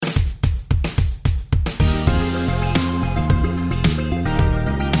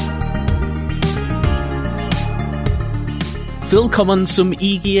Willkommen zum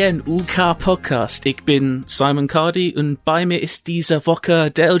IGN UK Podcast. Ich bin Simon Cardy und bei mir ist diese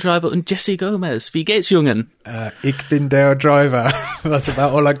Woche Dale Driver und Jesse Gomez. Wie geht's, Jungen? Ich bin Dale Driver. That's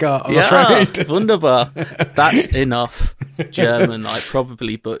about all I got, I'm yeah, afraid. Wunderbar. That's enough German I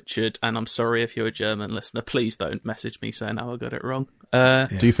probably butchered, and I'm sorry if you're a German listener. Please don't message me saying how I got it wrong.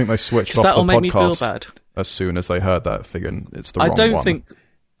 Do you think they switched off the that'll make me feel podcast bad. as soon as they heard that, figuring it's the wrong one?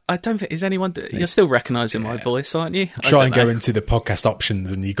 I don't think, is anyone, you're still recognising my voice, aren't you? Try and go into the podcast options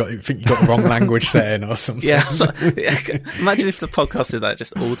and you think you got the wrong language setting or something. Yeah. Imagine if the podcast did that,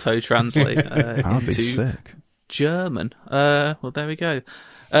 just auto-translate That'd be sick. German. Well, there we go.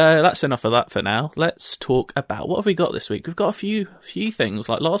 That's enough of that for now. Let's talk about what have we got this week. We've got a few things.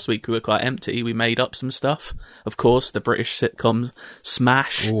 Like last week, we were quite empty. We made up some stuff. Of course, the British sitcom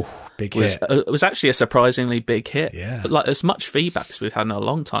Smash. Ooh, big hit. It was actually a surprisingly big hit. Yeah. But like as much feedback as we've had in a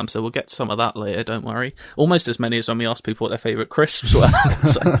long time, so we'll get to some of that later. Don't worry. Almost as many as when we asked people what their favourite crisps were.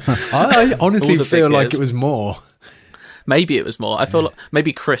 So, I honestly feel like it was more. Maybe it was more. I feel like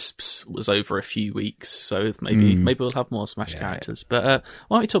maybe Crisps was over a few weeks, so maybe we'll have more Smash characters. But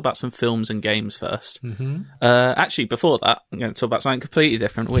why don't we talk about some films and games first? Mm-hmm. Actually, before that, I'm going to talk about something completely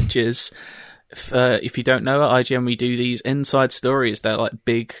different, which is, if you don't know, at IGN we do these inside stories. They're like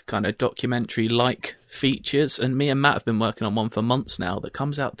big kind of documentary-like features, and me and Matt have been working on one for months now that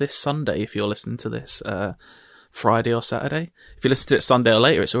comes out this Sunday, if you're listening to this Friday or Saturday. If you listen to it Sunday or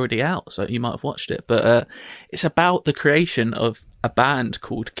later, it's already out, so you might have watched it. But it's about the creation of a band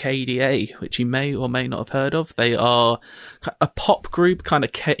called KDA, which you may or may not have heard of. They are a pop group, kind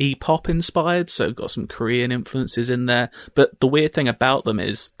of K-pop inspired, so got some Korean influences in there. But the weird thing about them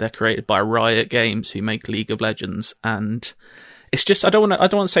is they're created by Riot Games, who make League of Legends, and it's just I don't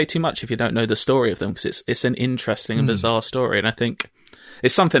want to say too much if you don't know the story of them, because it's an interesting and bizarre story, and I think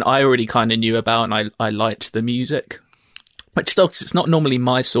it's something I already kind of knew about, and I liked the music, which it's not normally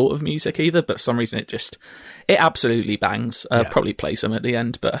my sort of music either, but for some reason it absolutely bangs. Probably play some at the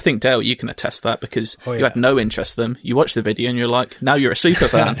end, but I think, Dale, you can attest that because you had no interest in them. You watched the video and you're like, now you're a super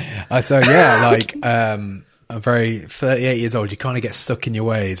fan. I'm very 38 years old. You kind of get stuck in your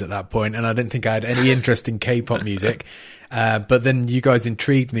ways at that point, and I didn't think I had any interest in K-pop music. But then you guys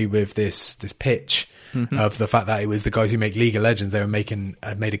intrigued me with this pitch. Mm-hmm. Of the fact that it was the guys who make League of Legends, they were made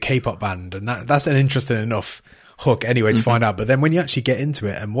a K-pop band, and that's an interesting enough hook anyway to find out. But then when you actually get into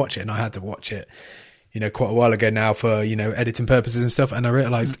it and watch it, and I had to watch it, quite a while ago now for editing purposes and stuff, and I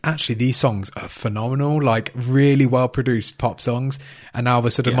realised actually these songs are phenomenal, like really well produced pop songs, and now all of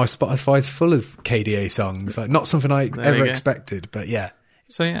a sudden my Spotify's full of KDA songs, like not something I ever expected, but yeah.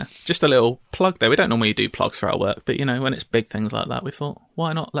 So yeah, just a little plug there. We don't normally do plugs for our work, but when it's big things like that, we thought,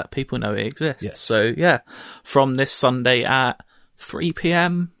 why not let people know it exists? Yes. So yeah, from this Sunday at 3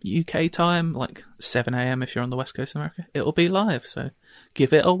 p.m. UK time, like 7 a.m. if you're on the West Coast of America, it'll be live. So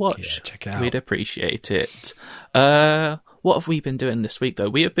give it a watch. Yeah, check it out. We'd appreciate it. What have we been doing this week, though?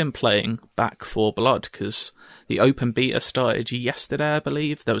 We have been playing Back 4 Blood because the open beta started yesterday, I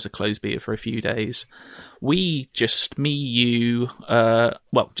believe. There was a closed beta for a few days. Just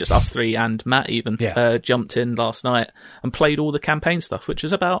us three and Matt even, jumped in last night and played all the campaign stuff, which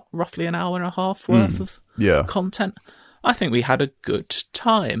is about roughly an hour and a half worth of content. I think we had a good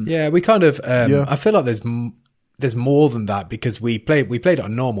time. Yeah, we kind of, I feel like there's more than that because we played it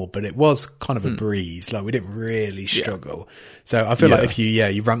on normal, but it was kind of a breeze. Like we didn't really struggle. So I feel like if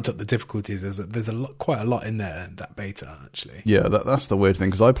you ramped up the difficulties, there's quite a lot in there in that beta actually. Yeah, that's the weird thing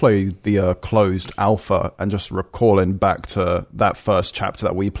because I played the closed alpha and just recalling back to that first chapter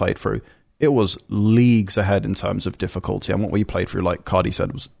that we played through, it was leagues ahead in terms of difficulty, and what we played through, like Cardi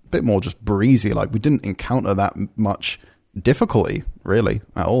said, was a bit more just breezy. Like we didn't encounter that much difficulty really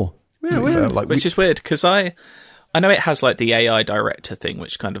at all. Yeah, which is weird because I know it has like the AI director thing,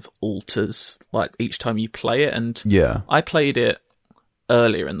 which kind of alters like each time you play it. And I played it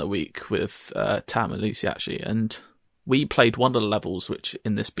earlier in the week with Tam and Lucy actually, and we played one of the levels, which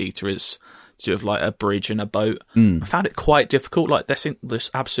in this beta is to do with like a bridge and a boat. I found it quite difficult. Like there's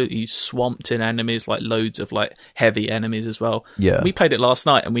absolutely swamped in enemies, like loads of like heavy enemies as well. Yeah, we played it last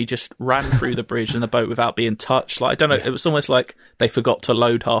night and we just ran through the bridge and the boat without being touched. Like I don't know, it was almost like they forgot to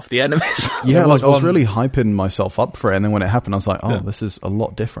load half the enemies. Yeah, like I was really hyping myself up for it, and then when it happened, I was like, this is a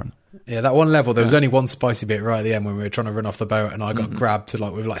lot different. Yeah, that one level, there was only one spicy bit right at the end when we were trying to run off the boat, and I got grabbed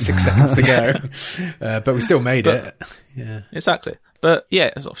with like 6 seconds to go. But we still made it. Yeah, exactly. But yeah,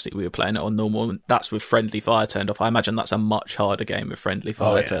 obviously we were playing it on normal. That's with friendly fire turned off. I imagine that's a much harder game with friendly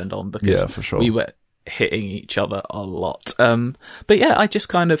fire turned on because for sure. we were hitting each other a lot. But yeah, I just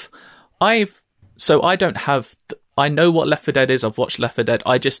kind of, I don't have, I know what Left 4 Dead is. I've watched Left 4 Dead.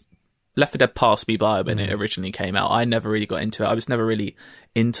 I just Left 4 Dead passed me by when it originally came out. I never really got into it. I was never really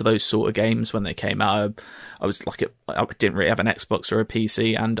into those sort of games when they came out. I was like, I didn't really have an Xbox or a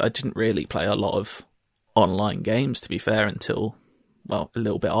PC, and I didn't really play a lot of online games, to be fair, until, well, a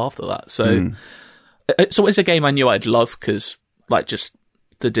little bit after that. So it's always a game I knew I'd love, because, like, just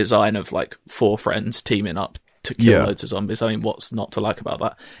the design of, like, 4 friends teaming up to kill loads of zombies. I mean, what's not to like about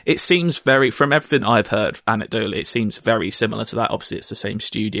that? It seems from everything I've heard anecdotally, it seems very similar to that. Obviously, it's the same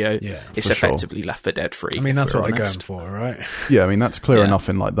studio. Yeah, it's effectively Left 4 Dead 3. I mean, that's what they're going for, right? Yeah, I mean, that's clear enough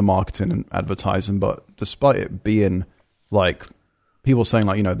in, like, the marketing and advertising, but despite it being, like, people saying,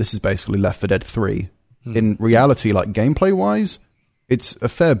 like, you know, this is basically Left 4 Dead 3, in reality, like, gameplay-wise, it's a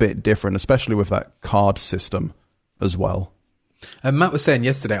fair bit different, especially with that card system as well. And Matt was saying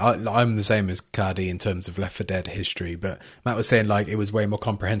yesterday, I'm the same as Cardi in terms of Left 4 Dead history, but Matt was saying, like, it was way more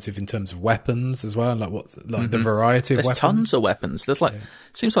comprehensive in terms of weapons as well, like the variety of weapons. There's tons of weapons. There's it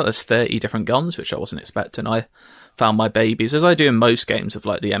seems like there's 30 different guns, which I wasn't expecting. I found my babies, as I do in most games, of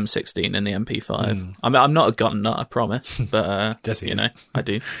like the M16 and the MP5. I mean, I'm not a gun nut, I promise, but you know, I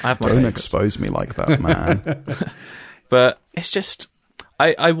do. I have my Don't favorites. expose me like that, man. But it's just,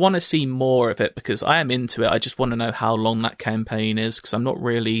 I want to see more of it, because I am into it. I just want to know how long that campaign is, because I'm not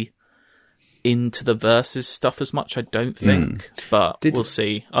really into the versus stuff as much, I don't think. But we'll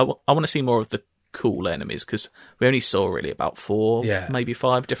see. I want to see more of the cool enemies, because we only saw really about 4, maybe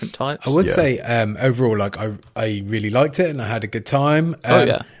 5 different types. I would say overall, like, I really liked it and I had a good time.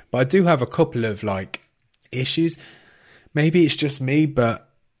 But I do have a couple of, like, issues. Maybe it's just me, but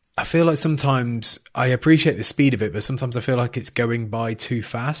I feel like sometimes I appreciate the speed of it, but sometimes I feel like it's going by too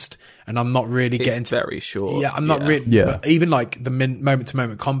fast, and I'm not really getting to... very short. Yeah, I'm not really... Yeah. Even like the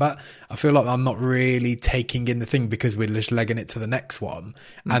moment-to-moment combat, I feel like I'm not really taking in the thing, because we're just legging it to the next one.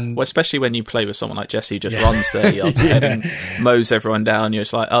 And well, especially when you play with someone like Jesse, who just runs 30 yards ahead and mows everyone down. You're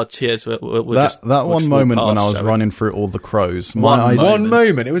just like, oh, cheers. We'll that one moment when I was running through all the crows. One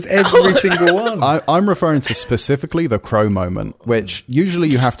moment. It was every single one. I'm referring to specifically the crow moment, which usually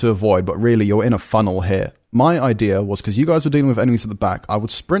you have to avoid, but really you're in a funnel here. My idea was, because you guys were dealing with enemies at the back, I would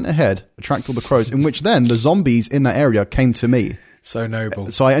sprint ahead, attract all the crows, in which then the zombies in that area came to me. So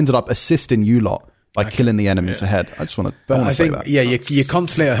noble. So I ended up assisting you lot by killing the enemies ahead. I just want to say that. Yeah, you're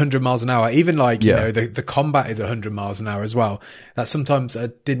constantly at 100 miles an hour. Even like, you know, the combat is 100 miles an hour as well. That sometimes I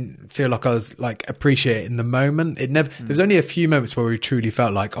didn't feel like I was like appreciating the moment. There was only a few moments where we truly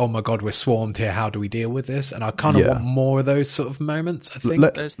felt like, oh my God, we're swarmed here. How do we deal with this? And I kind of want more of those sort of moments, I think.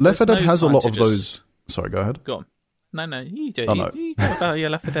 Left 4 Dead has a lot of those. Sorry, go ahead. Go on. No, you do. You talk about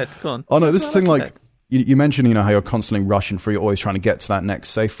Left 4 Dead. Go on. Oh no, this thing like you mentioned, you know, how you're constantly rushing through, you're always trying to get to that next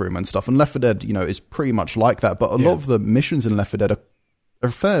safe room and stuff. And Left 4 Dead, you know, is pretty much like that. But a lot of the missions in Left 4 Dead are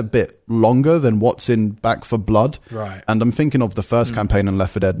a fair bit longer than what's in Back 4 Blood. Right. And I'm thinking of the first campaign in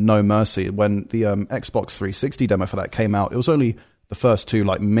Left 4 Dead, No Mercy, when the Xbox 360 demo for that came out. It was only the first 2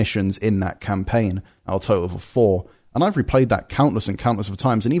 like missions in that campaign, out of a total of 4. And I've replayed that countless and countless of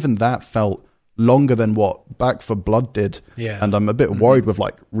times, and even that felt longer than what Back 4 Blood did. Yeah. And I'm a bit worried with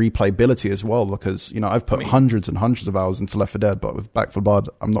like replayability as well, because, you know, I've put hundreds and hundreds of hours into Left 4 Dead, but with Back 4 Blood,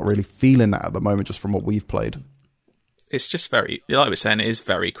 I'm not really feeling that at the moment, just from what we've played. It's just very, like I was saying, it is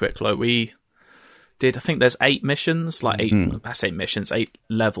very quick. Like we did, I think there's 8 missions, like 8, I say missions, 8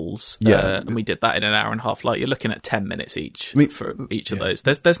 levels. And we did that in an hour and a half. Like you're looking at 10 minutes each for each of those.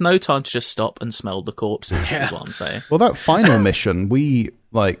 There's no time to just stop and smell the corpses, is what I'm saying. Well, that final mission,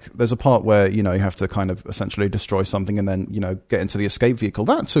 there's a part where, you know, you have to kind of essentially destroy something and then, you know, get into the escape vehicle.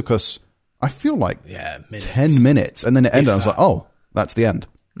 That took us, I feel like, 10 minutes. And then it ended. I was like, oh, that's the end.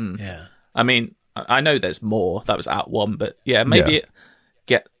 Yeah. I mean, I know there's more. That was Act 1, but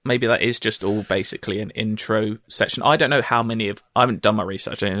maybe that is just all basically an intro section. I don't know how many I haven't done my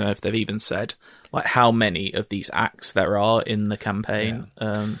research. I don't know if they've even said like how many of these acts there are in the campaign.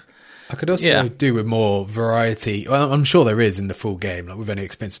 I could also do with more variety. Well, I'm sure there is in the full game. Like we've only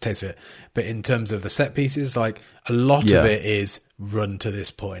experienced a taste of it, but in terms of the set pieces, like a lot of it is run to this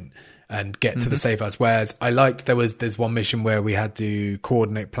point and get to the safe house. Whereas I liked there's one mission where we had to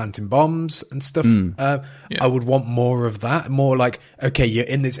coordinate planting bombs and stuff. I would want more of that. More like, okay, you're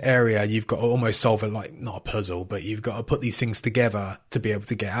in this area, you've got to almost solve it, like not a puzzle, but you've got to put these things together to be able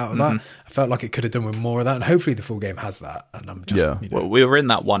to get out of that. I felt like it could have done with more of that, and hopefully the full game has that. And I'm just, you know. Well, we were in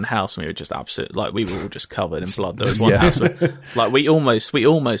that one house and we were just absolute, like we were all just covered in blood. There was one house where, like we almost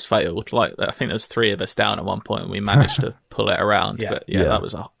failed. Like I think there was 3 of us down at one point and we managed to pull it around. But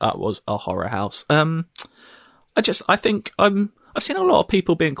that was a horror house. I think I've seen a lot of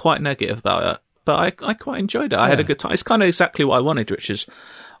people being quite negative about it, but I quite enjoyed it. I had a good time. It's kind of exactly what I wanted, which is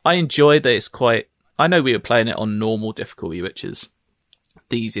I enjoyed that it's quite. I know we were playing it on normal difficulty, which is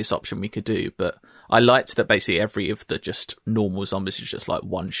the easiest option we could do, but I liked that basically every of the just normal zombies is just like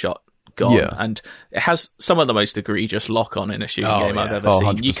one shot gone, and it has some of the most egregious lock-on in a shooting game I've ever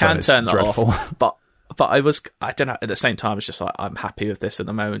seen. You can turn that off, but I don't know, at the same time, it's just like, I'm happy with this at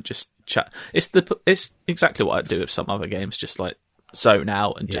the moment, just chat. It's exactly what I'd do with some other games, just like zone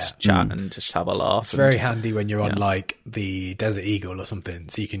out and just chat and just have a laugh. It's very handy when you're on like the Desert Eagle or something,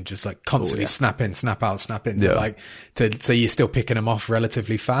 so you can just like constantly snap in, snap out, snap in, so you're still picking them off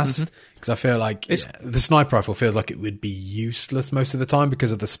relatively fast. Because I feel like the sniper rifle feels like it would be useless most of the time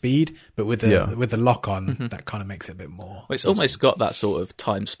because of the speed, but with the lock on, that kind of makes it a bit more. Well, it's almost got that sort of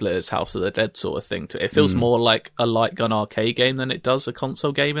Time Splitters, House of the Dead sort of thing to it. It feels more like a light gun arcade game than it does a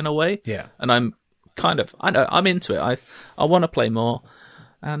console game in a way. Yeah, and I'm into it. I want to play more,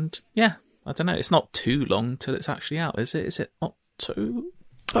 and I don't know. It's not too long till it's actually out, is it? Is it not too?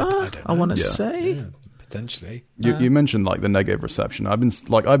 I want to say potentially. You mentioned like the negative reception. I've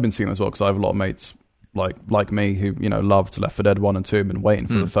been seeing as well because I have a lot of mates like me who loved Left 4 Dead 1 and 2 and been waiting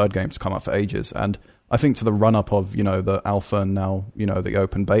for the third game to come out for ages. And I think to the run up of the alpha and now the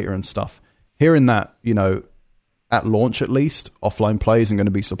open beta and stuff, hearing that at launch, at least, offline play isn't going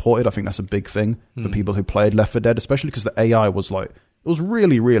to be supported. I think that's a big thing for people who played Left 4 Dead, especially because the AI was it was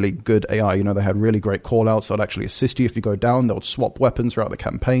really, really good AI. They had really great call-outs that would actually assist you if you go down. They would swap weapons throughout the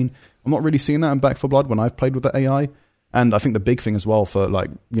campaign. I'm not really seeing that in Back 4 Blood when I've played with the AI. And I think the big thing as well for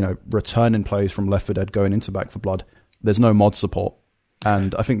returning plays from Left 4 Dead going into Back 4 Blood, there's no mod support.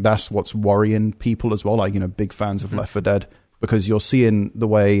 And I think that's what's worrying people as well, big fans of Left 4 Dead, because you're seeing the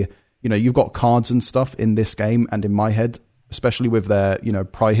way... you've got cards and stuff in this game, and in my head, especially with their,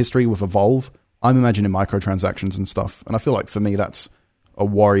 prior history with Evolve, I'm imagining microtransactions and stuff. And I feel like for me, that's a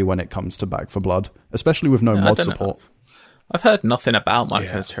worry when it comes to Back 4 Blood, especially with no mod support. I've heard nothing about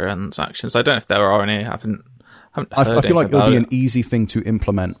microtransactions. I don't know if there are any. I haven't heard I feel like it'll be an easy thing to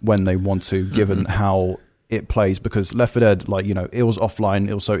implement when they want to, given how it plays, because Left 4 Dead, it was offline,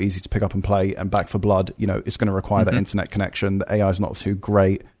 it was so easy to pick up and play, and Back 4 Blood, it's going to require that internet connection. The AI is not too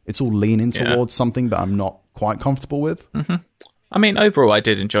great. It's all leaning towards something that I'm not quite comfortable with. I mean, overall, I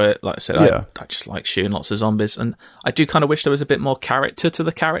did enjoy it. Like I said, I just like shooting lots of zombies, and I do kind of wish there was a bit more character to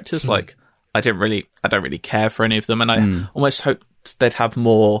the characters. Like, I don't really care for any of them, and I almost hoped they'd have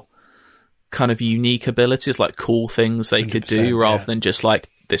more kind of unique abilities, like cool things they could do, rather than just like,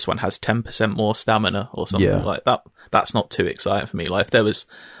 this one has 10% more stamina or something like that. That's not too exciting for me. Like, if there was,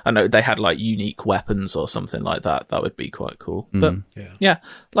 I know they had like unique weapons or something like that, that would be quite cool. But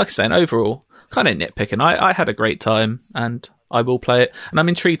like I said, overall, kind of nitpicking. I had a great time, and I will play it. And I'm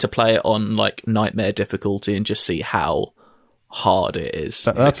intrigued to play it on like nightmare difficulty and just see how hard it is.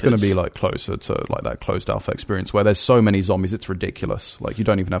 That's going to be like closer to like that closed alpha experience where there's so many zombies, it's ridiculous. Like, you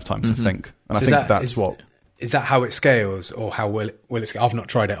don't even have time to think. And so I think that's what... Is that how it scales, or how will it scale? I've not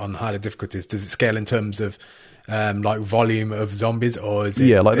tried it on harder difficulties. Does it scale in terms of like volume of zombies, or is it...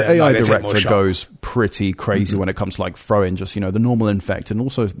 Yeah, like the AI director goes pretty crazy when it comes to like throwing just, the normal infected and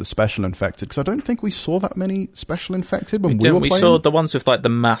also the special infected, because I don't think we saw that many special infected when we were playing. We saw the ones with like the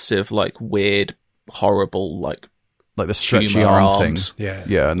massive, like weird, horrible, like the stretchy arm arms. thing.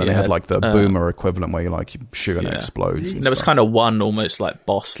 Yeah, and then they had like the boomer equivalent where you shoot and it explodes. There was kind of one almost like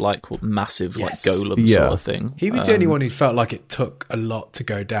boss, like massive, like golem sort of thing. He was the only one who felt like it took a lot to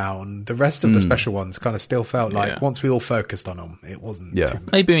go down. The rest of the special ones kind of still felt like once we all focused on them, it wasn't too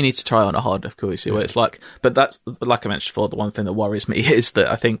much. Maybe we need to try on a hard difficulty, see what it's like. But that's, like I mentioned before, the one thing that worries me is that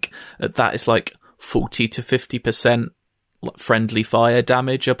I think that is like 40 to 50% friendly fire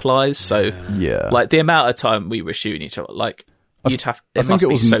damage applies. So like the amount of time we were shooting each other, like you'd have, it must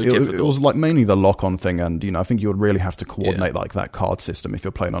be so difficult. It was like mainly the lock-on thing, and I think you would really have to coordinate like that card system if you're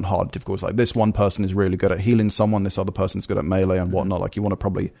playing on hard difficulties. Like, this one person is really good at healing someone, this other person's good at melee and whatnot. Like, you want to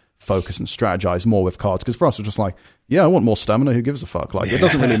probably focus and strategize more with cards, because for us, we're just like, I want more stamina, who gives a fuck? Like, it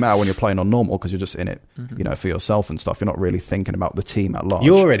doesn't really matter when you're playing on normal, because you're just in it, for yourself and stuff. You're not really thinking about the team at large.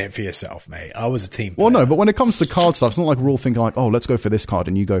 You're in it for yourself, mate. I was a team player. Well, no, but when it comes to card stuff, it's not like we're all thinking like, oh, let's go for this card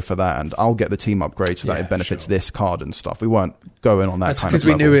and you go for that, and I'll get the team upgrade so that it benefits this card and stuff. We weren't going on that That's kind of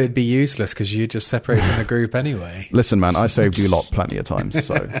level. Because we knew it'd be useless, because you just separated from the group anyway. Listen, man, I saved you lot plenty of times,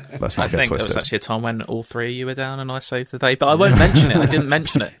 so let's not get twisted. I think there was actually a time when all three of you were down and I saved the day, but I won't mention it. I didn't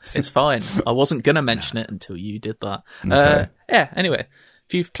mention it. It's fine. I wasn't going to mention it until you did that. Okay. Anyway,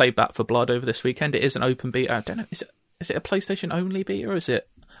 if you've played Back 4 Blood over this weekend, it is an open beta. I don't know, is it a PlayStation only beta, or is it?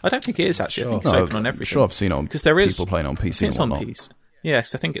 I don't think it is actually. I think it's open on everything. Sure, I've seen it on, because there is people playing on PC and whatnot. It's on PC.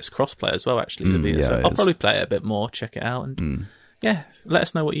 Yes, I think it's cross-play as well, actually, the beta. So I'll probably play it a bit more, check it out, and let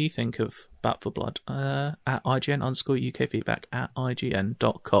us know what you think of Back 4 Blood at IGN_UK feedback at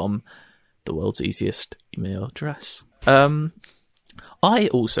IGN.com, the world's easiest email address. I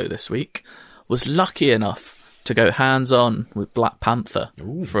also this week was lucky enough to go hands-on with Black Panther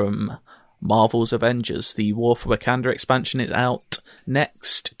from Marvel's Avengers. The War for Wakanda expansion is out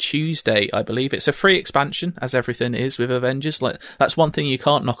next Tuesday, I believe. It's a free expansion, as everything is with Avengers. Like, that's one thing you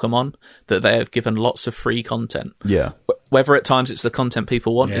can't knock them on, that they have given lots of free content. Yeah. Whether at times it's the content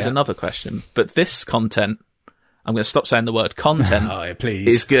people want is another question. But this content, I'm going to stop saying the word content, please.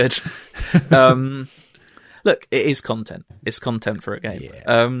 is good. Look, it is content. It's content for a game.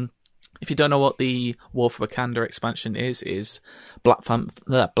 Yeah. If you don't know what the War for Wakanda expansion is Black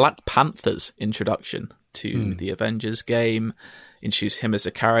Panther's introduction to the Avengers game, introduce him as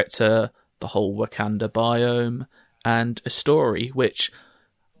a character, the whole Wakanda biome, and a story which,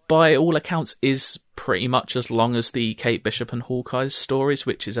 by all accounts, is pretty much as long as the Kate Bishop and Hawkeye's stories,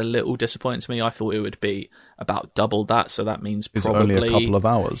 which is a little disappointing to me. I thought it would be about double that, so that means probably... Is it only a couple of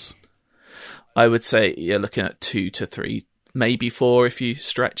hours? I would say you're looking at 2 to 3, maybe 4 if you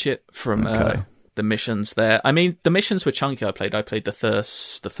stretch it from the missions there. I mean, the missions were chunky. I played the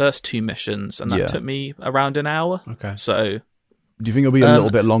first 2 missions, and that took me around an hour. Okay. So, do you think it'll be a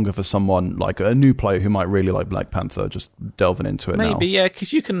little bit longer for someone like a new player who might really like Black Panther, just delving into it now? Maybe, yeah,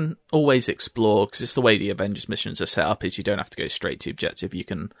 because you can always explore, because it's the way the Avengers missions are set up, is you don't have to go straight to objective. You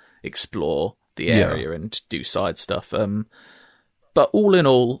can explore the area and do side stuff. But all in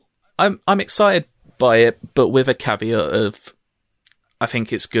all, I'm excited by it, but with a caveat of, I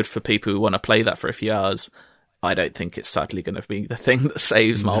think it's good for people who want to play that for a few hours. I don't think it's sadly going to be the thing that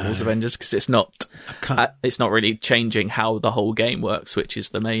saves Marvel's Avengers, because it's not really changing how the whole game works, which is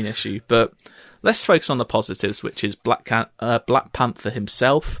the main issue. But let's focus on the positives, which is Black Panther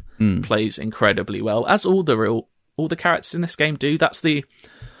himself plays incredibly well, as all the characters in this game do. That's the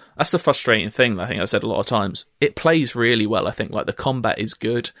frustrating thing. I think I said a lot of times. It plays really well. I think like the combat is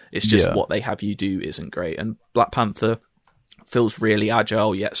good. It's just what they have you do isn't great. And Black Panther feels really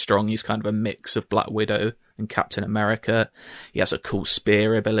agile yet strong. He's kind of a mix of Black Widow and Captain America. He has a cool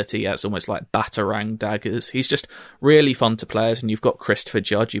spear ability. He has almost like batarang daggers. He's just really fun to play as. And you've got Christopher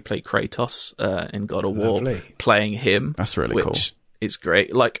Judge, who played Kratos in God of War, playing him. That's really cool. Which is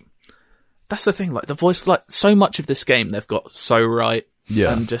great. Like, that's the thing. Like the voice, like so much of this game, they've got so right.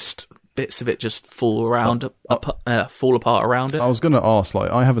 Yeah. And just bits of it just fall apart around it. I was going to ask, like,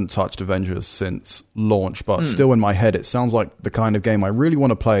 I haven't touched Avengers since launch, but still in my head, it sounds like the kind of game I really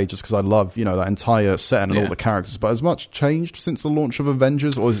want to play just because I love, that entire setting and all the characters. But has much changed since the launch of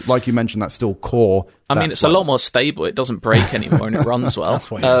Avengers? Or is, like you mentioned, that's still core? I mean, it's a lot more stable. It doesn't break anymore and it runs well. That's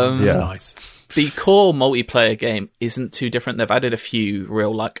what it's nice. The core multiplayer game isn't too different. They've added a few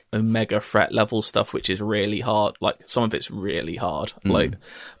real, like, Omega threat level stuff, which is really hard. Like, some of it's really hard.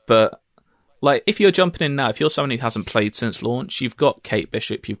 But if you're jumping in now, if you're someone who hasn't played since launch, you've got Kate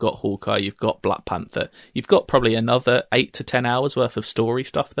Bishop, you've got Hawkeye, you've got Black Panther. You've got probably another 8 to 10 hours worth of story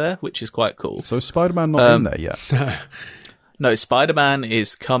stuff there, which is quite cool. So is Spider-Man not in there yet? No, Spider-Man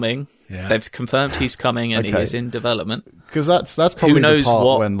is coming. Yeah. They've confirmed he's coming and he is in development. Because that's probably the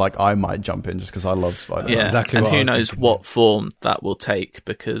part when I might jump in just because I love Spider-Man. Yeah, exactly. And who knows what form that will take,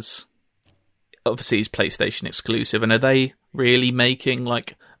 because obviously he's PlayStation exclusive. And are they really making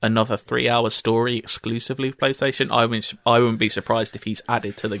like another 3-hour story exclusively PlayStation? I wouldn't be surprised if he's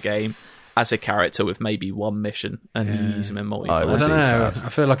added to the game as a character with maybe one mission and you use him in multiplayer. I don't know. I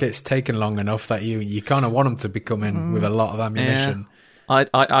feel like it's taken long enough that you kind of want him to be coming with a lot of ammunition. Yeah.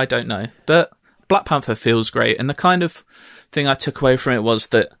 I don't know. But Black Panther feels great. And the kind of thing I took away from it was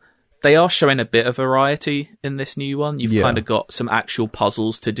that they are showing a bit of variety in this new one. You've kind of got some actual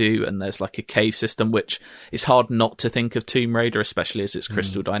puzzles to do, and there's like a cave system, which is hard not to think of Tomb Raider, especially as it's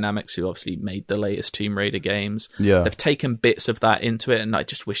Crystal Dynamics, who obviously made the latest Tomb Raider games. Yeah. They've taken bits of that into it, and I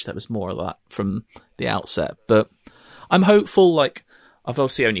just wish there was more of that from the outset. But I'm hopeful. Like, I've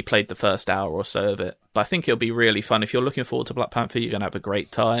obviously only played the first hour or so of it, but I think it'll be really fun. If you're looking forward to Black Panther, you're going to have a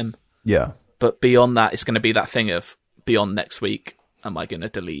great time. Yeah. But beyond that, it's going to be that thing of, beyond next week, am I going to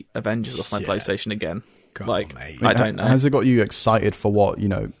delete Avengers off my PlayStation again? I don't know. Has it got you excited for what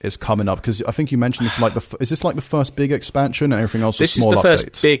is coming up? Because I think you mentioned this is this like the first big expansion and everything else? This is small the updates?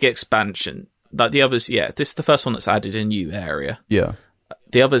 First big expansion. Like the others, this is the first one that's added a new area. Yeah.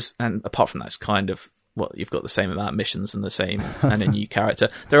 The others, and apart from that, it's kind of, you've got the same amount of missions and a new character.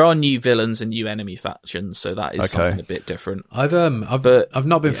 There are new villains and new enemy factions, so that is something a bit different. I've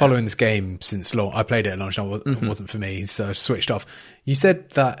not been following this game since launch. I played it at launch, it wasn't for me, so I switched off. You said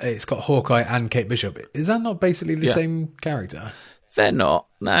that it's got Hawkeye and Kate Bishop. Is that not basically the same character? They're not.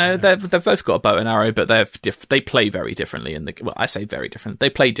 No, they've both got a bow and arrow, but they play very differently in the. Well, I say very different. They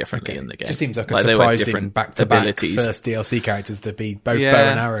play differently in the game. Just seems like a surprising back-to-back first DLC characters to be both bow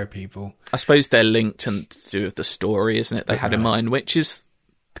and arrow people. I suppose they're linked and to do with the story, isn't it? They had in mind, which is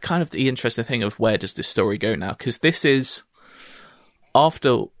kind of the interesting thing of where does this story go now? Because this is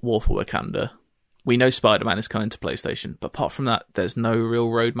after War for Wakanda. We know Spider-Man is coming to PlayStation, but apart from that, there's no real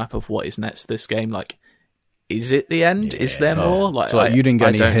roadmap of what is next to this game. Like, is it the end? Is there more? Like, so you didn't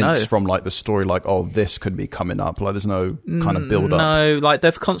get any hints from like the story, like, oh, this could be coming up. Like, there's no kind of build up. No, like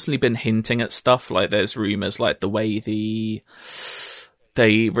they've constantly been hinting at stuff. Like, there's rumors, like the way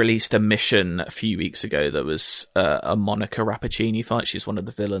they released a mission a few weeks ago that was a Monica Rappaccini fight. She's one of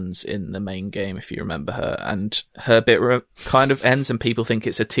the villains in the main game, if you remember her. And her bit kind of ends and people think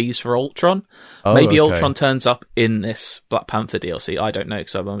it's a tease for Ultron. Maybe Ultron turns up in this Black Panther DLC. I don't know,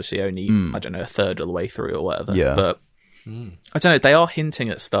 because I'm obviously only, I don't know, a third of the way through or whatever. Yeah. But I don't know, they are hinting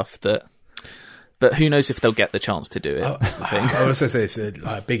at stuff that... But who knows if they'll get the chance to do it. I also say it's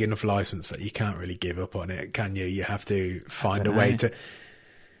a big enough license that you can't really give up on it, can you? You have to find a way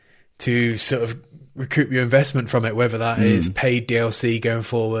to sort of recoup your investment from it, whether that is paid DLC going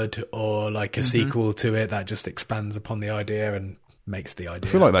forward or like a sequel to it that just expands upon the idea and makes the idea.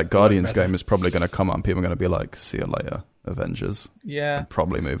 I feel like that Guardians game is probably going to come up and people are going to be like, see you later, Avengers. Yeah. And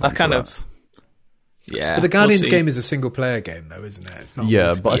probably move on. Yeah. But the Guardians game is a single player game though, isn't it? It's not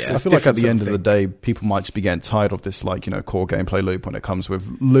but I feel like at the end of the day, people might just be getting tired of this, like, core gameplay loop when it comes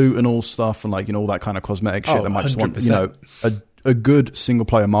with loot and all stuff and, like, all that kind of cosmetic shit. They might just want, a good single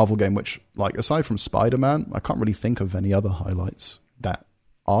player Marvel game, which, like, aside from Spider-Man, I can't really think of any other highlights that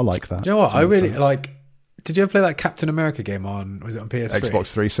are like that. Do you know what? I really like. Did you ever play that Captain America game was it on PS3?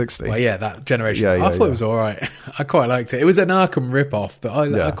 Xbox 360. Well, yeah, that generation. I thought it was all right. I quite liked it. It was an Arkham ripoff, but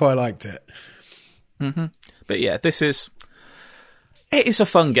I quite liked it. Mm-hmm. But yeah, it is a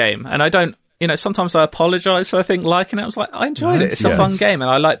fun game, and I don't, sometimes I apologise for liking it. I was like, I enjoyed it. It's a fun game, and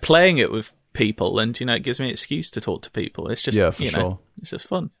I like playing it with people, and it gives me an excuse to talk to people. It's just sure. It's just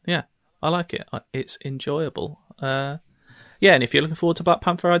fun. Yeah, I like it. It's enjoyable. And if you're looking forward to Black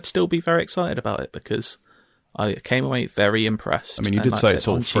Panther, I'd still be very excited about it because I came away very impressed. I mean, you did say it's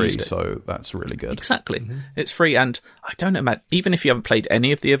all free, so that's really good. Exactly. Mm-hmm. It's free, and I don't know, even if you haven't played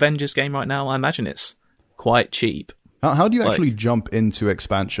any of the Avengers game right now, I imagine it's quite cheap. How do you actually jump into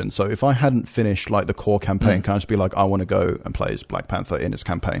expansion? So if I hadn't finished like the core campaign, can I just be like, I want to go and play as Black Panther in its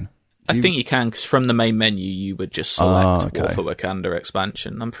campaign? I think you can, because from the main menu, you would just select War for Wakanda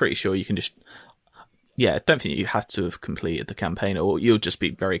expansion. I'm pretty sure you can just... Yeah, I don't think you have to have completed the campaign, or you'll just be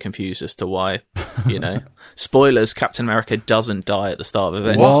very confused as to why, Spoilers, Captain America doesn't die at the start of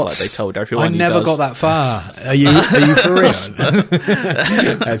Avengers like they told everyone. I never got that far. Are you for real?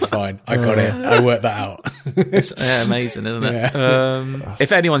 That's fine. I got it. I worked that out. It's amazing, isn't it? Yeah.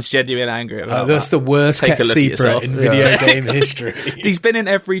 If anyone's genuinely angry about that's the worst kept secret in video game history. He's been in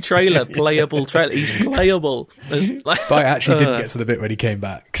every trailer, playable trailer. He's playable. But I actually didn't get to the bit when he came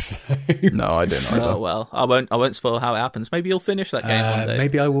back. So. No, I didn't either. Oh, well, I won't spoil how it happens. Maybe you'll finish that game one day.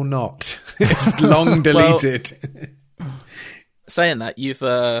 Maybe I will not. It's long deleted. Saying that, you've...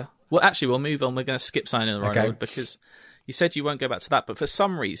 we'll move on. We're going to skip Signing the Rhino because you said you won't go back to that, but for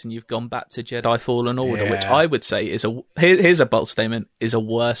some reason you've gone back to Jedi Fallen Order, which I would say is here's a bold statement, is a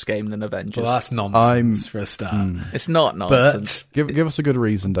worse game than Avengers. Well, that's nonsense for a start. It's not nonsense. But give us a good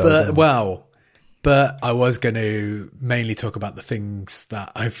reason, Dave. But I was going to mainly talk about the things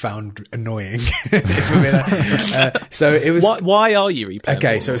that I found annoying. So it was... Why are you replaying?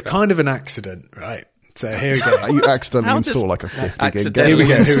 Okay, so it's kind of an accident, right? So here we go. You accidentally install like a 50 gig game. Here we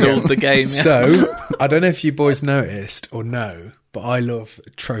go. Installed the game. Yeah. So I don't know if you boys noticed or no, but I love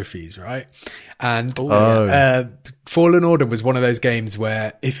trophies, right? And Fallen Order was one of those games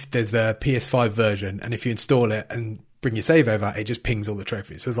where if there's the PS5 version and if you install it and bring your save over, it just pings all the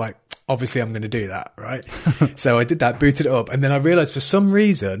trophies. So I was like, obviously I'm going to do that, right? So I did that, booted it up, and then I realized for some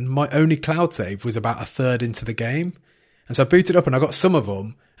reason my only cloud save was about a third into the game. And so I booted up and I got some of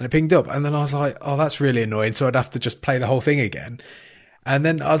them and it pinged up, and then I was like, oh, that's really annoying. So I'd have to just play the whole thing again. And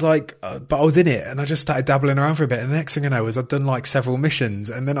then I was like, but I was in it and I just started dabbling around for a bit. And the next thing I know is I'd done like several missions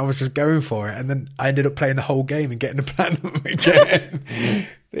and then I was just going for it. And then I ended up playing the whole game and getting the platinum again.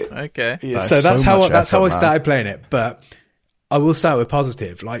 Okay. Yeah, so that's how I started playing it. But I will start with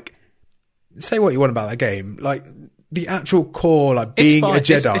positive. Like, say what you want about that game. Like, the actual core, like being a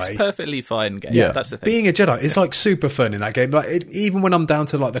Jedi, it's perfectly fine game. Yeah, that's the thing. Being a Jedi, it's like super fun in that game. Like, even when I'm down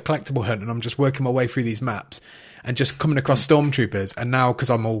to like the collectible hunt and I'm just working my way through these maps and just coming across stormtroopers, and now because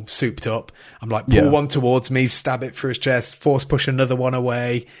I'm all souped up, I'm like pull one towards me, stab it through his chest, force push another one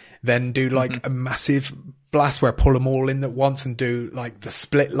away, then do like a massive blast where I pull them all in at once and do like the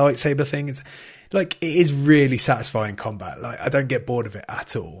split lightsaber thing. It's like, it is really satisfying combat. Like, I don't get bored of it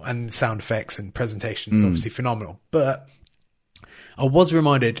at all. And sound effects and presentation is obviously phenomenal. But I was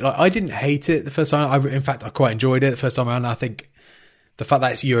reminded, like, I didn't hate it the first time. In fact, I quite enjoyed it the first time around. I think the fact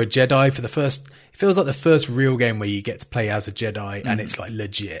that you're a Jedi for the first, it feels like the first real game where you get to play as a Jedi and it's like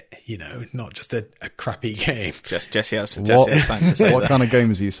legit, you know, not just a crappy game. Jesse has something to say. What kind of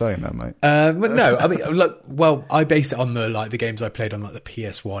games are you saying then, mate? But no, I mean, look, well, I base it on the games I played on like the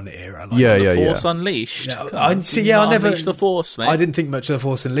PS1 era. Like, The Force Unleashed. I never Unleashed the Force, mate. I didn't think much of the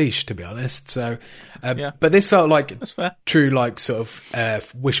Force Unleashed, to be honest. So, but this felt like That's fair. true, like sort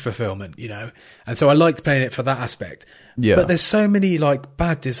of wish fulfillment, you know. And so I liked playing it for that aspect. Yeah. But there's so many like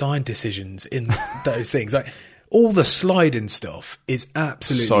bad design decisions in those things. Like, all the sliding stuff is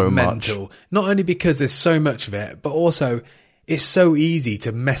absolutely So mental. much. Not only because there's so much of it, but also it's so easy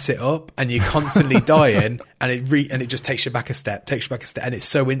to mess it up, and you're constantly dying, and it just takes you back a step, and it's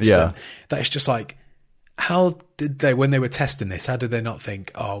so instant that it's just like, how did they, when they were testing this, how did they not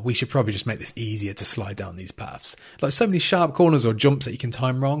think, oh, we should probably just make this easier to slide down these paths? Like, so many sharp corners or jumps that you can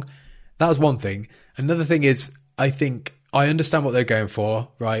time wrong. That was one thing. Another thing is, I think I understand what they're going for,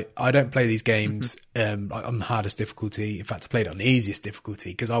 right? I don't play these games like on the hardest difficulty. In fact, I played it on the easiest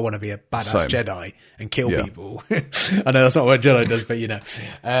difficulty because I want to be a badass Jedi and kill people. I know that's not what a Jedi does, but you know.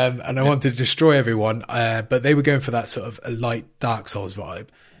 And I want to destroy everyone. But they were going for that sort of a light Dark Souls vibe.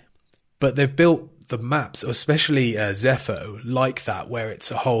 But they've built the maps, especially Zepho, like that, where it's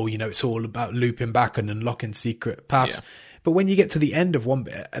a whole, you know, it's all about looping back and unlocking secret paths. Yeah. But when you get to the end of one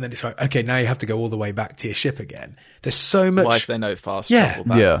bit, and then it's like, okay, now you have to go all the way back to your ship again. There's so much. Why is there no fast travel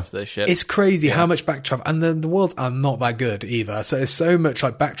back to the ship? It's crazy how much back travel, and the worlds are not that good either. So there's so much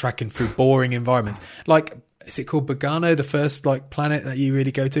like backtracking through boring environments. Like, is it called Bogano? The first like planet that you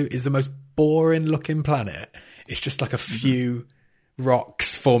really go to is the most boring looking planet. It's just like a few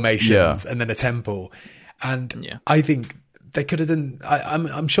rocks formations and then a temple. And I think they could have done.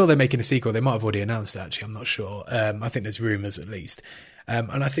 I'm sure they're making a sequel. They might have already announced it, actually. I'm not sure. I think there's rumors at least.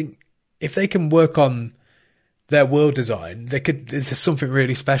 And I think if they can work on their world design, there's something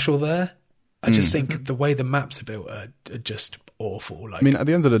really special there. I just think the way the maps are built are just awful. Like, I mean, at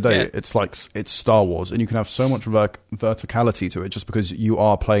the end of the day, it's like it's Star Wars, and you can have so much verticality to it just because you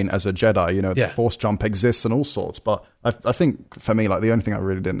are playing as a Jedi. You know, the Force jump exists and all sorts. But I think for me, like the only thing I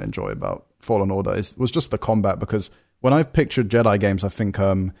really didn't enjoy about Fallen Order was just the combat, because when I've pictured Jedi games, I think,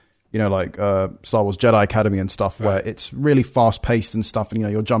 you know, like Star Wars Jedi Academy and stuff, where it's really fast paced and stuff, and you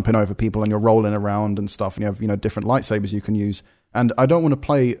know, you're jumping over people and you're rolling around and stuff, and you have, you know, different lightsabers you can use. And I don't want to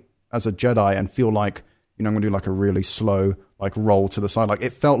play as a Jedi and feel like, you know, I'm going to do like a really slow like roll to the side. Like,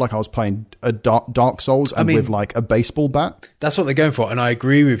 it felt like I was playing a Dark Souls and with like a baseball bat. That's what they're going for, and I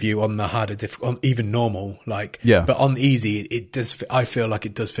agree with you on the harder, even normal. Like, but on easy, it does. I feel like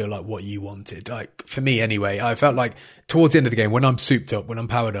it does feel like what you wanted. Like, for me anyway, I felt like towards the end of the game, when I'm souped up, when I'm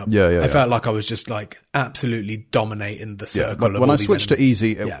powered up, I felt like I was just like absolutely dominating the circle. When I switched to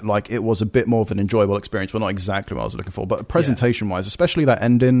easy, it was a bit more of an enjoyable experience, but not exactly what I was looking for. But presentation wise, especially that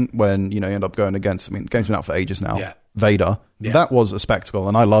ending when, you know, you end up going against, I mean, the game's been out for ages now. Vader. That was a spectacle,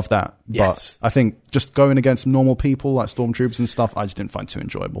 and I love that. But I think just going against normal people like stormtroopers and stuff, I just didn't find too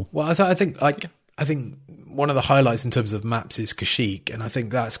enjoyable. Well, I think one of the highlights in terms of maps is Kashyyyk, and I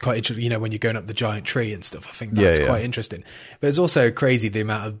think that's quite interesting. You know, when you're going up the giant tree and stuff, I think that's quite interesting. But it's also crazy the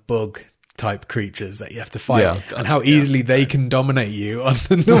amount of bug type creatures that you have to fight, and how easily they can dominate you on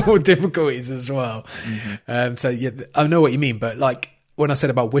the normal difficulties as well. So I know what you mean, but like when I said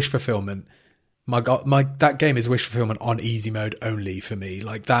about wish fulfillment, that game is wish fulfillment on easy mode only for me.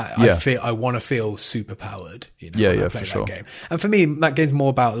 Like that, I want to feel super powered. You know, when I play that game. And for me, that game's more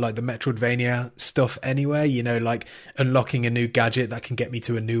about like the Metroidvania stuff anyway. You know, like unlocking a new gadget that can get me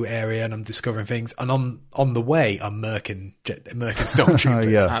to a new area, and I'm discovering things. And on the way, I'm murking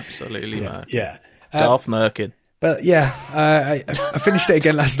stormtroopers. Absolutely, man. Darth Merkin. But I finished it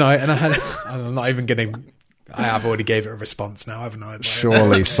again last night, and I'm not even getting. I have already gave it a response now, haven't I?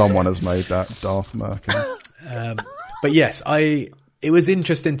 Surely someone has made that Darth Merkin. But yes, it was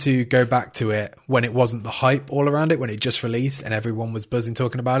interesting to go back to it when it wasn't the hype all around it, when it just released and everyone was buzzing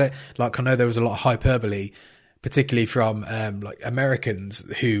talking about it. Like, I know there was a lot of hyperbole, particularly from like Americans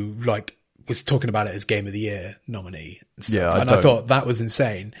who like was talking about it as Game of the Year nominee and stuff. I thought that was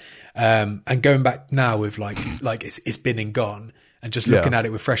insane. And going back now with like it's been and gone. and just looking at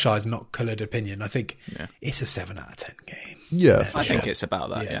it with fresh eyes, not coloured opinion, I think it's a 7 out of 10 game. Yeah, I think it's about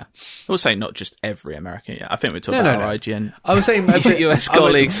that. Yeah, I would say not just every American. Yeah, I think we're talking about our IGN. I was saying US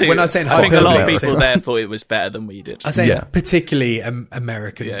colleagues. When I was saying, I think a lot of people there thought it was better than we did. I was saying particularly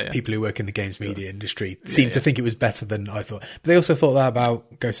American people who work in the games media industry seem to think it was better than I thought. But they also thought that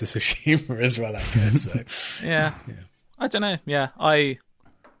about Ghost of Tsushima as well, I guess. So. yeah, I don't know. Yeah, I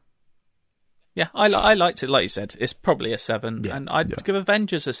liked it. Like you said, it's probably a 7, and I'd give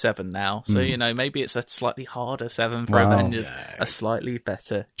Avengers a 7 now. So maybe it's a slightly harder 7 for Avengers, a slightly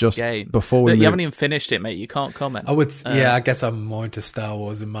better game. Before you haven't even finished it, mate. You can't comment. I would, I guess I'm more into Star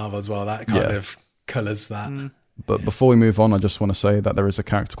Wars and Marvel as well. That kind of colours that. But before we move on, I just want to say that there is a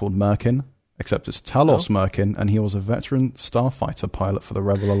character called Merkin, except it's Talos Merkin, and he was a veteran starfighter pilot for the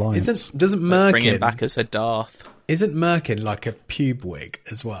Rebel Alliance. Doesn't Merkin bring him back as a Darth? Isn't Merkin like a pube wig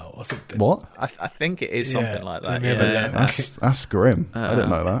as well, or something? What? I think it is something like that. That's grim. I didn't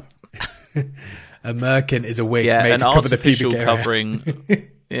know that. A Merkin is a wig made to cover the pubic area. Covering.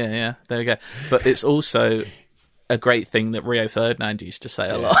 yeah, there we go. But it's also a great thing that Rio Ferdinand used to say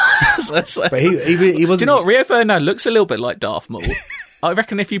a lot. But he wasn't. Do you know what? Rio Ferdinand looks a little bit like Darth Maul. I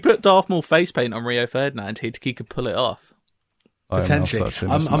reckon if you put Darth Maul face paint on Rio Ferdinand, he could pull it off. Potentially.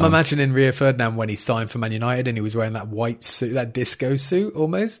 I'm imagining Rio Ferdinand when he signed for Man United and he was wearing that white suit, that disco suit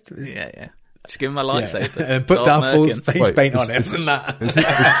almost. Yeah. Just give him a lightsaber. Yeah. And put Darth Maul's face paint on him and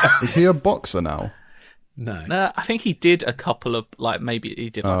that. Is he a boxer now? No, I think he did a couple of, maybe he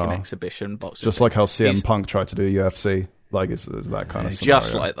did an exhibition boxing. Just like how CM Punk tried to do UFC. It's that kind of scenario.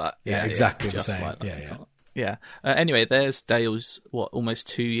 Just like that. Yeah, exactly the same. Like that. Yeah. Anyway, there's Dale's almost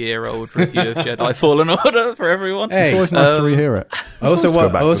 2-year-old review of Jedi Fallen Order for everyone. Hey, it's always nice to rehear it. I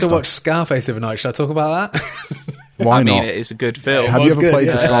also watched Scarface the other night. Should I talk about that? Why not? It is a good film. Have you ever played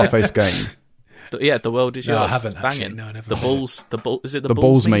the Scarface game? The world is yours. No, I haven't actually. Banging. No, I never. Is it the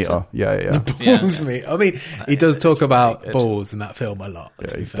balls meter? Yeah. The balls meter. I mean, he does talk about balls in that film a lot.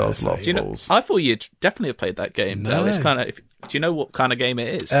 Yeah, he does love balls. I thought you'd definitely have played that game. No. It's kind of. Do you know what kind of game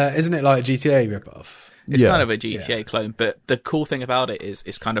it is? Isn't it like a GTA ripoff? It's kind of a GTA clone, but the cool thing about it is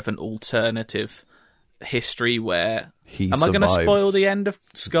it's kind of an alternative history where... Am I going to spoil the end of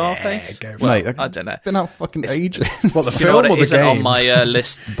Scarface? Yeah, mate, I don't know. It's been out fucking ages. What, the film or the game? On my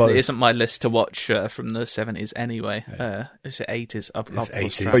list. It isn't my list to watch from the 70s anyway. Is it 80s? It's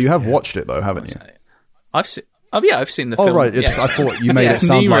 80s. But you have watched it though, haven't you? I've seen the film. Oh, right. I thought you made it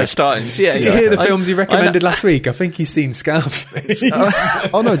sound numerous times. Yeah, Did you hear the films you recommended last week? I think he's seen Scarface.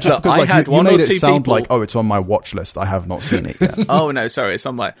 Oh, no, just because you made it sound like, it's on my watch list. I have not seen it yet. Oh, no, sorry. It's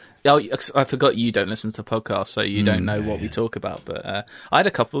on my... I forgot you don't listen to podcasts, so you don't know what we talk about. But I had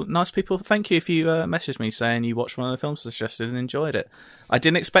a couple nice people. Thank you if you messaged me saying you watched one of the films I suggested and enjoyed it. I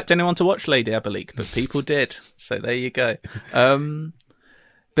didn't expect anyone to watch Lady Abalik, but people did. So there you go.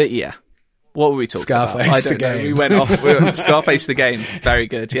 But yeah. What were we talking about? I don't know. We went off. Scarface the game. Very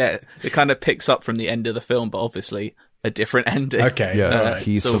good. Yeah. It kind of picks up from the end of the film, but obviously a different ending. Okay. Yeah.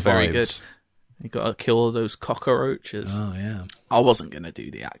 He survives. Very good. You got to kill all those cockroaches. Oh, yeah. I wasn't going to do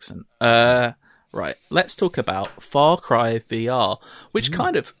the accent. Right. Let's talk about Far Cry VR, which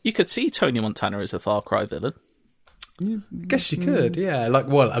kind of, you could see Tony Montana as a Far Cry villain. I guess you could, yeah.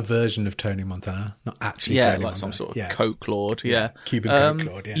 A version of Tony Montana. Not actually Tony Montana. Some sort of Coke Lord, yeah. Cuban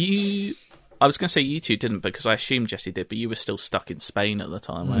Coke Lord, yeah. I was going to say you two didn't because I assumed Jesse did, but you were still stuck in Spain at the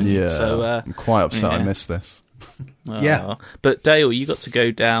time, weren't you? Yeah, so, I'm quite upset I missed this. Yeah. But Dale, you got to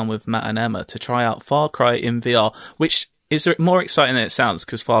go down with Matt and Emma to try out Far Cry in VR, which is more exciting than it sounds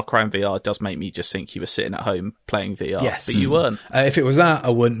because Far Cry in VR does make me just think you were sitting at home playing VR. Yes. But you weren't. If it was that, I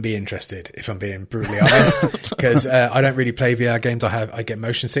wouldn't be interested, if I'm being brutally honest, because I don't really play VR games. I get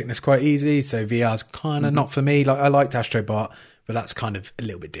motion sickness quite easy, so VR's kind of not for me. I liked Astrobot, but that's kind of a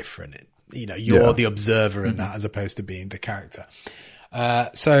little bit different. You're the observer in that as opposed to being the character.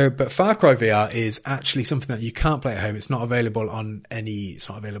 But Far Cry VR is actually something that you can't play at home. It's not available on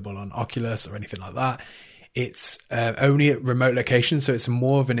Oculus or anything like that. It's only at remote locations, so it's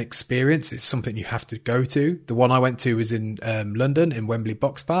more of an experience. It's something you have to go to. The one I went to was in London, in Wembley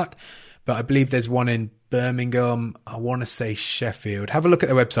Box Park, but I believe there's one in Birmingham. I want to say Sheffield. Have a look at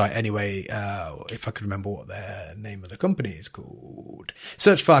their website anyway, if I could remember what their name of the company is called.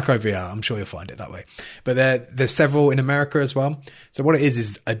 Search Far Cry VR. I'm sure you'll find it that way. But there's several in America as well. So what it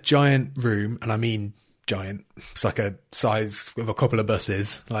is a giant room, and I mean giant. It's like a size of a couple of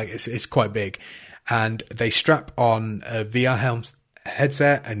buses. Like it's quite big. And they strap on a VR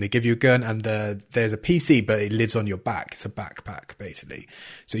headset and they give you a gun, and there's a PC, but it lives on your back. It's a backpack, basically.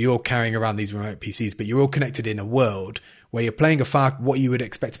 So you're carrying around these remote PCs, but you're all connected in a world where you're playing what you would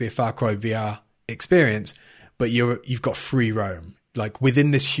expect to be a Far Cry VR experience, but you've got free roam. Like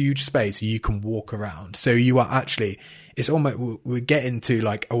within this huge space, you can walk around. So you are actually, it's almost, we're getting to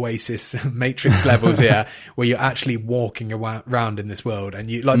like Oasis Matrix levels here, where you're actually walking around in this world.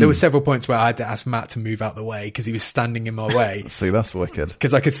 And you, like, there were several points where I had to ask Matt to move out the way because he was standing in my way. See, that's wicked.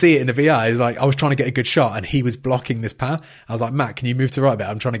 Because I could see it in the VR. It's like, I was trying to get a good shot and he was blocking this path. I was like, Matt, can you move to the right a bit?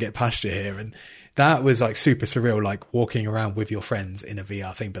 I'm trying to get past you here. And that was like super surreal, like walking around with your friends in a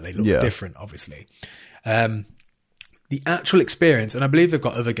VR thing, but they look different, obviously. The actual experience, and I believe they've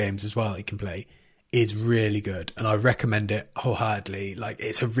got other games as well that you can play, is really good. And I recommend it wholeheartedly. Like,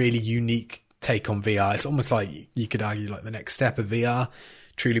 it's a really unique take on VR. It's almost like you could argue like the next step of VR,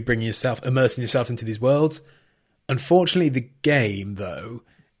 truly immersing yourself into these worlds. Unfortunately, the game, though,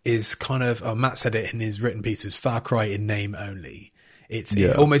 is kind of, Matt said it in his written pieces, Far Cry in name only.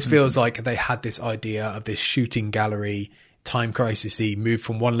 It almost feels like they had this idea of this shooting gallery, time crisis-y, move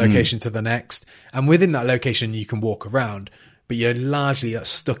from one location to the next, and within that location you can walk around, but you're largely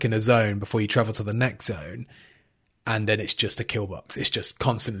stuck in a zone before you travel to the next zone, and then it's just a kill box. It's just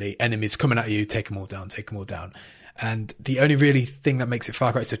constantly enemies coming at you, take them all down. And the only really thing that makes it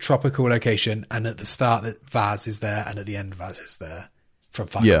Far Cry is the tropical location, and at the start that Vaz is there, and at the end Vaz is there from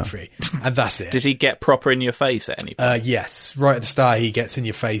Far Cry 3, and that's it. Does he get proper in your face at any point? Yes, right at the start he gets in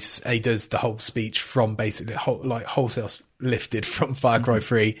your face, and he does the whole speech from basically wholesale lifted from Far Cry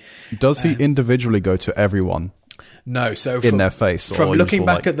 3. Does he individually go to everyone? No, so in their face. From looking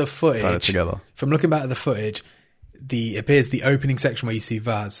back at the footage, it appears the opening section where you see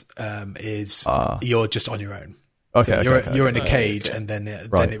Vaz is you're just on your own. Okay, so you're in a cage, and then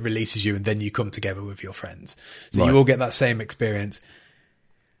it releases you, and then you come together with your friends. So you all get that same experience.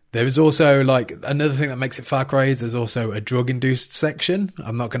 There is also, like, another thing that makes it Far Cry is there's also a drug-induced section.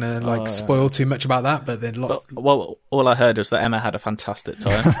 I'm not going to, spoil too much about that, but then lots... Well, all I heard was that Emma had a fantastic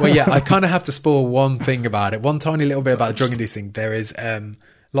time. Well, yeah, I kind of have to spoil one thing about it. One tiny little bit about the drug-induced thing. There is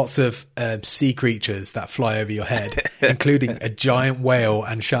lots of sea creatures that fly over your head, including a giant whale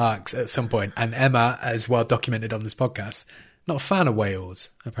and sharks at some point. And Emma, as well documented on this podcast, not a fan of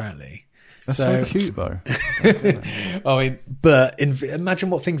whales, apparently. That's so cute, though. I mean, but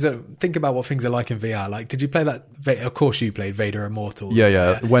imagine think about what things are like in VR. Like, did you play that? Of course you played Vader Immortal.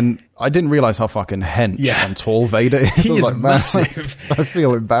 Yeah. When I didn't realize how fucking hench and tall Vader is. He is massive. I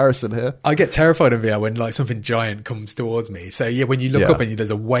feel embarrassing here. I get terrified in VR when like something giant comes towards me. So yeah, when you look up and there's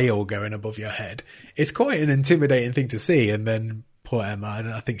a whale going above your head, it's quite an intimidating thing to see. And then poor Emma,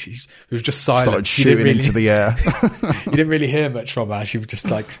 and I think she was just silent. Started shooting into the air. You didn't really hear much from her. She was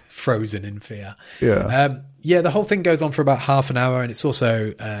just like frozen in fear. Yeah. The whole thing goes on for about half an hour, and it's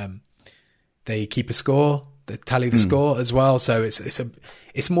also they keep a score. They tally the score as well, so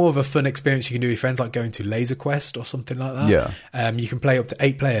it's more of a fun experience you can do with your friends, like going to Laser Quest or something like that. Yeah. You can play up to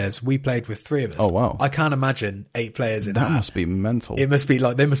 8 players. We played with 3 of us. Oh wow! I can't imagine 8 players in that. That must be mental. It must be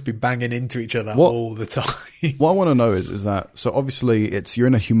like they must be banging into each other all the time. What I want to know is that, so obviously you're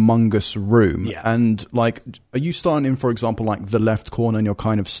in a humongous room, and like, are you starting in, for example, like the left corner, and you're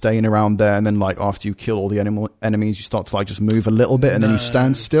kind of staying around there, and then like after you kill all the enemies, you start to like just move a little bit, and then you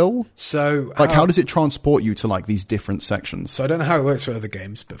stand still? So like, how does it transport you to like these different sections? So I don't know how it works for other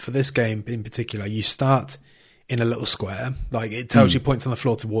games, but for this game in particular, you start in a little square, like it tells you points on the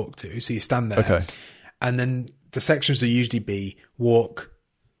floor to walk to, so you stand there, and then the sections will usually be walk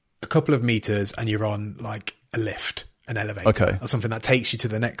a couple of meters and you're on like a lift, an elevator or something that takes you to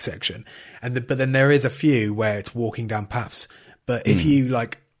the next section, but then there is a few where it's walking down paths, but if you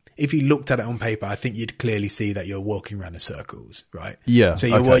looked at it on paper, I think you'd clearly see that you're walking around in circles, right? Yeah. So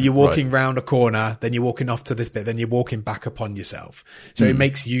you're walking round a corner, then you're walking off to this bit, then you're walking back upon yourself. So it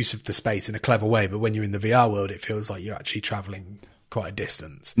makes use of the space in a clever way. But when you're in the VR world, it feels like you're actually traveling quite a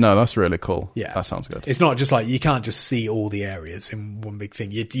distance. No, that's really cool. Yeah. That sounds good. It's not just like, you can't just see all the areas in one big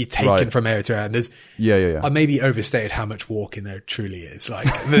thing. You're taken from area to area. And there's, I maybe overstated how much walking there truly is. Like,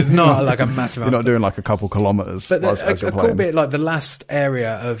 there's not like a massive amount. You're not doing like a couple kilometers. But a cool bit, like the last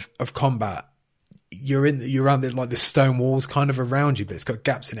area of combat, you're around like the stone walls kind of around you, but it's got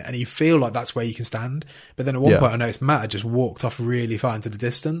gaps in it, and you feel like that's where you can stand. But then at one point I noticed Matt had just walked off really far into the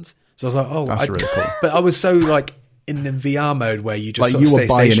distance. So I was like, oh, that's really cool. But I was so like in the VR mode where you just like sort of you were stay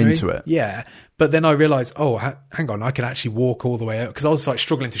buying stationary. into it. Yeah. But then I realized, hang on, I can actually walk all the way out, because I was like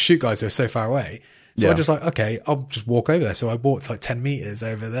struggling to shoot guys who are so far away. So I just like, okay, I'll just walk over there. So I walked like 10 meters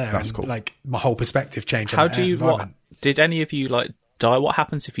over there. That's and cool. Like my whole perspective changed. How do you, did any of you like die? What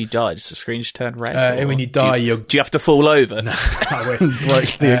happens if you die? Does the screen just turn red? When you die, do you have to fall over? No, break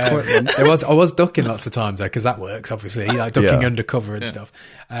the equipment. I was ducking lots of times though, because that works obviously, like ducking under cover and stuff.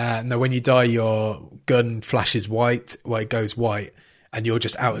 No, when you die, your gun flashes white. Well, it goes white, and you're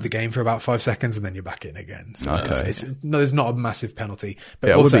just out of the game for about 5 seconds, and then you're back in again. So Okay. no, there's not a massive penalty. But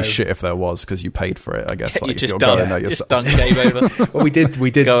Yeah, it also, would be shit if there was, because you paid for it, I guess. You Like, if just you're done, going there just yourself. done, game over. well, we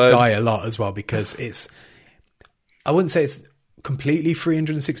did Go die a lot as well, because it's, I wouldn't say it's completely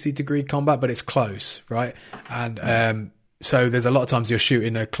 360-degree combat, but it's close, right? And so there's a lot of times you're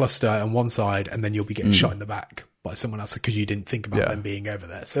shooting a cluster on one side, and then you'll be getting shot in the back by someone else because you didn't think about them being over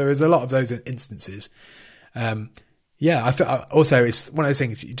there. So there's a lot of those instances. I feel also it's one of those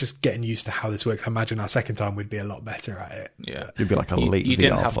things, you're just getting used to how this works. I imagine our second time we'd be a lot better at it. Yeah. You'd be like elite You VR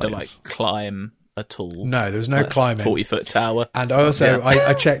didn't have players. to like climb at all. No, there was no climbing. 40-foot tower. And I also,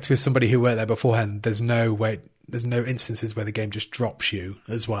 I checked with somebody who worked there beforehand. There's no instances where the game just drops you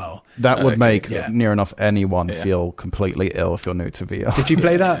as well. That would make yeah. near enough anyone feel completely ill if you're new to VR. Did you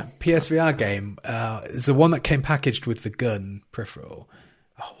play that PSVR game? It's the one that came packaged with the gun peripheral.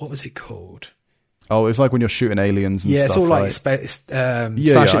 Oh, what was it called? Oh, it's like when you're shooting aliens and Yeah, stuff, it's all like right?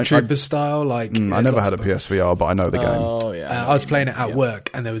 Starship Troopers style. Like I never had a PSVR, but I know the game. Oh, yeah. I was playing it at work,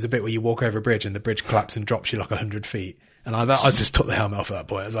 and there was a bit where you walk over a bridge, and the bridge collapses and drops you like 100 feet. And I just took the helmet off at that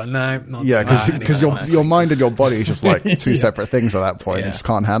point. I was like, no, not Yeah, doing that because anymore. your mind and your body is just like two separate things at that point. You just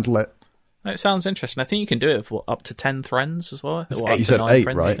can't handle it. It sounds interesting. I think you can do it with up to 10 friends as well. Or up You to said 9 8,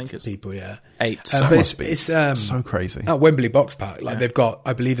 friends, right? I think it's people, yeah. 8. But it's So crazy. at Wembley Box Park. Like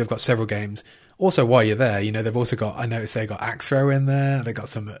I believe they've got several games. Also, while you're there, they've also got, I noticed they got Axe Throw in there. They got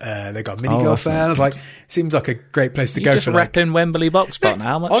they got mini golf there. And I was like, seems like a great place to You're go just for like, repping Wembley Box Park now.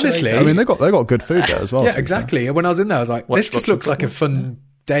 How much honestly, I mean, they got good food there as well. yeah, to be exactly. And when I was in there, I was like, this just watch looks the like a fun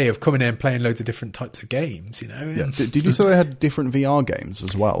day of coming in and playing loads of different types of games, fair. Yeah. Did you say they had different VR games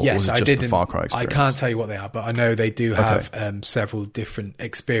as well? Yes, or was it I just did. The Far Cry I experience? can't tell you what they are, but I know they do have several different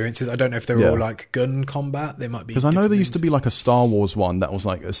experiences. I don't know if they're all like gun combat. They might be, Because I know there used to things. be like a Star Wars one that was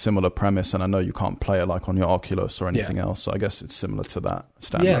like a similar premise, and I know you can't play it like on your Oculus or anything else. So I guess it's similar to that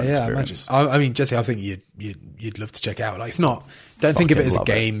standalone experience. I imagine. I mean, Jesse, I think you'd love to check it out. Like, it's not. Don't think of it as a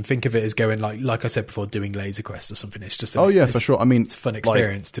game. Think of it as going like I said before, doing Laser Quest or something. It's just for sure. I mean, it's a fun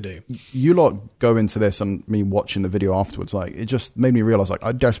experience to do. You lot go into this, and me watching the video afterwards, like it just made me realize, like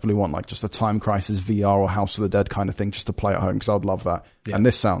I desperately want like just a Time Crisis VR or House of the Dead kind of thing just to play at home, because I'd love that. Yeah. And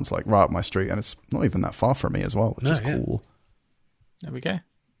this sounds like right up my street, and it's not even that far from me as well, which is cool. There we go.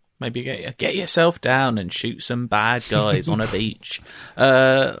 Maybe get yourself down and shoot some bad guys on a beach.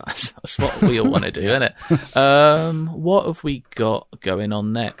 That's what we all want to do, isn't it? What have we got going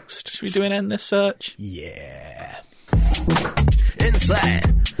on next? Should we do an Endless Search? Yeah.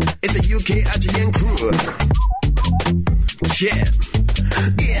 Inside, it's a UK IGN crew. Yeah,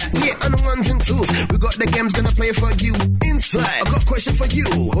 on the ones and twos. We got the games gonna play for you. Inside, I got a question for you.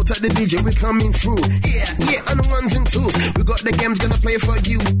 Hold tight the DJ, we coming through. Yeah, on the ones and twos. We got the games gonna play for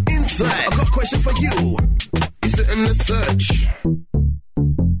you. Inside, I got a question for you. Is it in the search?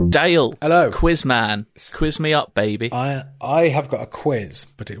 Dale. Hello. Quizman. Quiz me up, baby. I have got a quiz,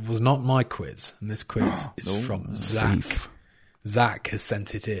 but it was not my quiz, and this quiz is from Zach. Thief. Zach has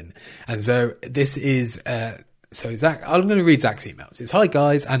sent it in, and so this is. So Zach, I'm going to read Zach's emails. It's hi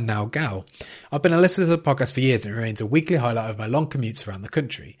guys and now gal. I've been a listener to the podcast for years and it remains a weekly highlight of my long commutes around the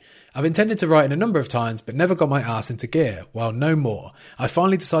country. I've intended to write in a number of times but never got my ass into gear. Well, no more. I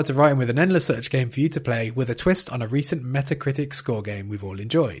finally decided to write in with an Endless Search game for you to play with a twist on a recent Metacritic score game we've all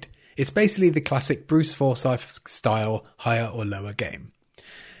enjoyed. It's basically the classic Bruce Forsyth style higher or lower game.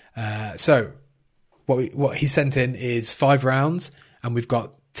 So what he sent in is 5 rounds and we've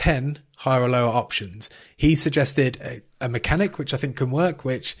got 10 higher or lower options. He suggested a mechanic which I think can work,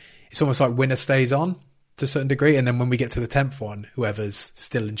 which it's almost like winner stays on to a certain degree, and then when we get to the 10th one, whoever's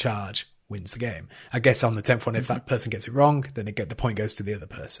still in charge wins the game. I guess on the 10th one, if that person gets it wrong, then the point goes to the other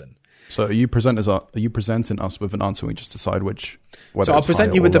person. So are you presenting us with an answer? We just decide which. So I'll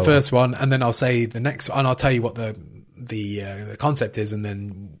present you with the lower. first one, and then I'll say the next one, and I'll tell you what the concept is, and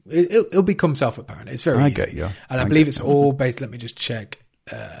then it'll become self-apparent. It's very easy. Get you. And I believe it's all based. Let me just check.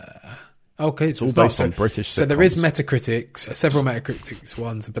 Okay, it's all based on British So there is sitcoms. Metacritic, several Metacritic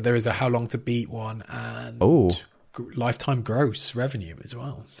ones, but there is a How Long to Beat one and lifetime gross revenue as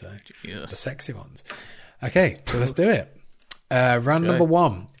well. So the sexy ones. Okay, so let's do it. Round number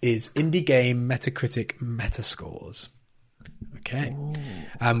 1 is indie game Metacritic Metascores. Okay,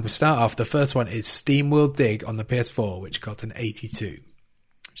 and we'll start off. The first one is SteamWorld Dig on the PS4, which got an 82,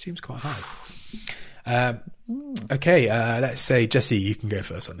 which seems quite high. Okay, let's say, Jesse, you can go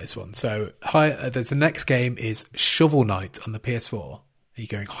first on this one. So the next game is Shovel Knight on the PS4. Are you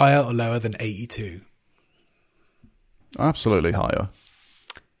going higher or lower than 82? Absolutely higher.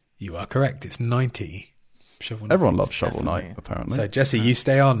 You are correct. It's 90. Shovel Knight. Everyone loves Shovel Knight, apparently. So, Jesse, you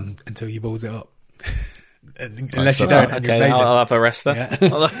stay on until you balls it up. Unless you don't, and you're Okay, amazing. I'll have a rest there.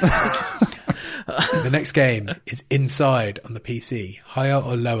 Yeah. The next game is Inside on the PC. Higher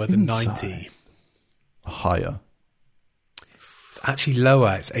or lower than 90? Higher. It's actually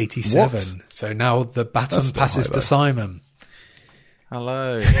lower. It's 87. What? So now the baton That's a bit passes high, to though. Simon.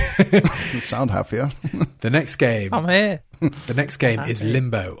 Hello. You sound happier. The next game. I'm here. The next game is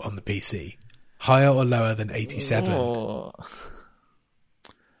Limbo on the PC. Higher or lower than 87? Oh.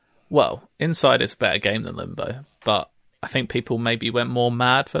 Well, Inside is a better game than Limbo, but I think people maybe went more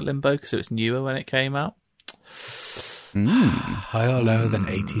mad for Limbo because it was newer when it came out. Higher or lower than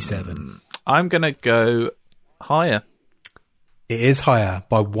 87? I'm going to go higher. It is higher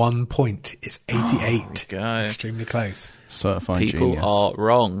by 1 point. It's 88. Go. Extremely close. Certified People genius. are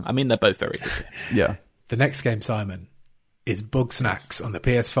wrong. I mean, they're both very good. Yeah. The next game, Simon, is Bug Snacks on the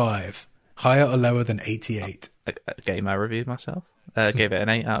PS5. Higher or lower than 88? A game I reviewed myself. Gave it an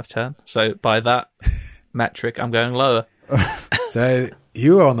 8 out of 10. So by that metric, I'm going lower. So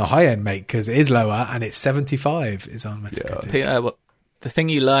you are on the high end, mate, because it is lower and it's 75 is on Metacritic. The thing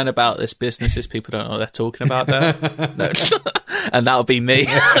you learn about this business is people don't know what they're talking about there. No. And that'll be me.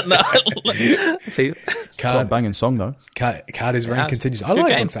 It's not a banging song, though. Cardi's reign has. continues. It's I a good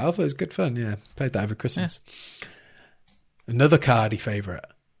like game. Bugs Alpha. It was good fun. Yeah, played that over Christmas. Another Cardi favourite,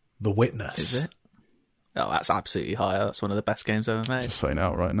 The Witness. Is it? Oh, that's absolutely higher. That's one of the best games ever made. Just saying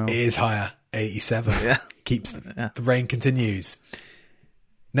out right now. It is higher, 87. Yeah. Keeps the reign continues.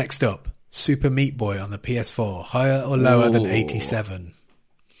 Next up, Super Meat Boy on the PS4. Higher or lower than Ooh. 87?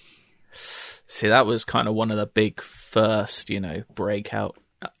 See, that was kind of one of the big first, breakout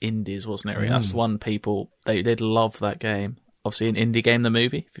indies, wasn't it? Really? That's one people, they did love that game. Obviously, an indie game, the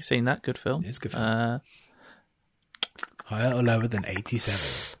movie. If you've seen that, good film. It is good film. Higher or lower than 87?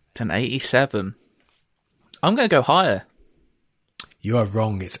 It's an 87. I'm going to go higher. You are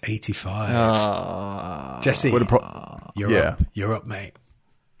wrong. It's 85. Jesse, you're yeah. up. You're up, mate.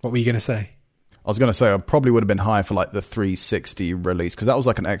 What were you going to say? I was going to say I probably would have been higher for like the 360 release because that was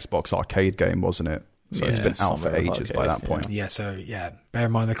like an Xbox arcade game, wasn't it? So it's Yeah, been out for somewhere ages by arcade, that point. Yeah, bear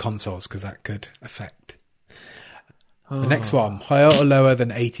in mind the consoles because that could affect. The next one, higher or lower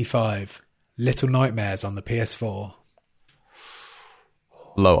than 85? Little Nightmares on the PS4.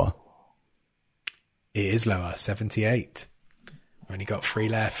 Lower. It is lower, 78. We've only got 3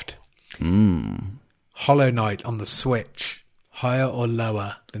 left. Hollow Knight on the Switch. Higher or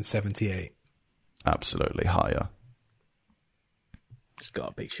lower than 78? Absolutely higher. It's got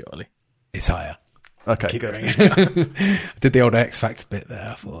to be, surely. It's higher. Okay, Keep good. going. I did the old X Factor bit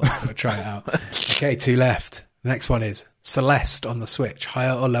there. I thought I'd try it out. Okay, 2 left. The next one is Celeste on the Switch.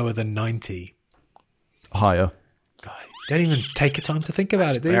 Higher or lower than 90? Higher. God, don't even take a time to think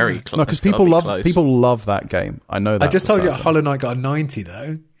about it, do Very you? close. No, because It's gotta people be love close. people love that game. I know that. I just for told you certain. Hollow Knight got a 90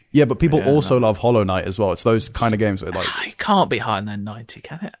 though. Yeah, but people also love Hollow Knight as well. It's those kind of games where like It can't be higher than 90,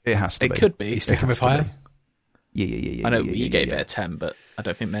 can it? it has to It be. could be. Are you sticking with has to higher? be. Yeah. I know yeah, you gave yeah. it a 10, but I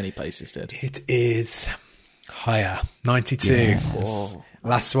don't think many places did. It is higher, 92. Whoa.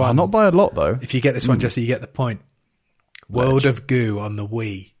 Last one. Not by a lot though. If you get this one, Jesse, you get the point. World of Goo on the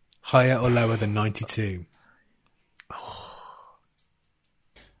Wii. Higher or lower than 92?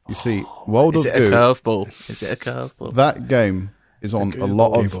 You see, World Is of it a Goo. curveball? Is it a curveball? That game is on a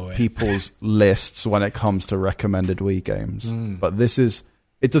lot Game of Boy. people's lists when it comes to recommended Wii games. But this is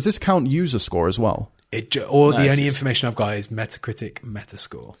it. Does this count user score as well? The No, only it's- information I've got is Metacritic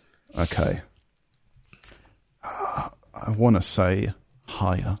Metascore. Okay. I want to say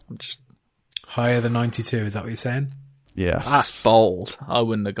higher. Higher than 92, is that what you're saying? Yes. That's bold. I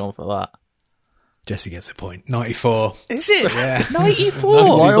wouldn't have gone for that. Jesse gets a point. 94. Is it? Yeah.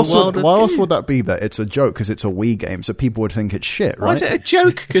 94. Why The else World of why else Goo. would that be that? It's a joke because it's a Wii game, so people would think it's shit, right? Why is it a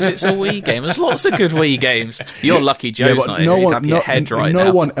joke? Because it's a Wii game. There's lots of good Wii games. You're lucky Joe's not in. You'd have your head right no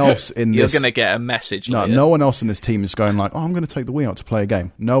now. one else in You're this. going to get a message. No, later. no one else in this team is going like, oh, I'm going to take the Wii out to play a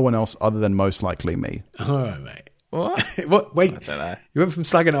game. No one else other than most likely me. All right, mate. What? What? Wait. I don't know. You went from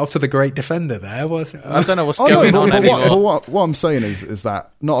slagging it off to the great defender there. I don't know what's Oh, no, going on but anymore. what I'm saying is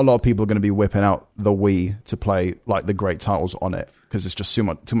that not a lot of people are going to be whipping out the Wii to play like the great titles on it because it's just too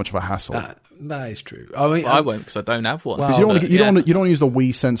much of a hassle. That is true. I mean, I won't because I don't have one. Because you don't But, want to use the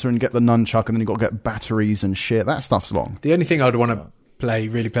Wii sensor and get the nunchuck, and then you've got to get batteries and shit. That stuff's long. the only thing I'd want to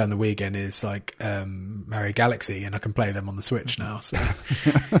really play on the Wii again is like Mario Galaxy, and I can play them on the Switch now. So,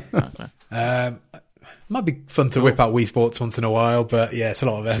 might be fun to whip out Wii Sports once in a while, but yeah, it's a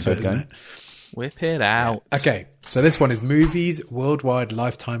lot of effort, good isn't game. it? Whip it out. Okay, so this one is movies worldwide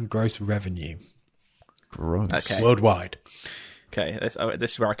lifetime gross revenue. Gross. Okay. Worldwide. Okay.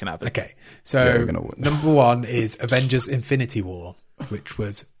 This is where I can have it. Okay, Yeah, so you're gonna win. number one is Avengers Infinity War, which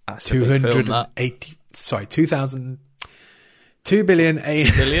was That's a big film, that.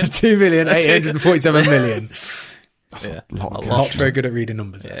 2,847 million. That's Yeah. a lot of Not cash. very good at reading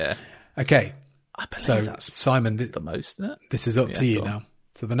numbers there. Yeah. Okay, I believe so that's Simon, the most, isn't it? this is up Yeah, to you go on. now.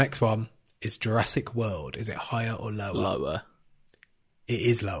 So the next one is Jurassic World. Is it higher or lower? Lower. It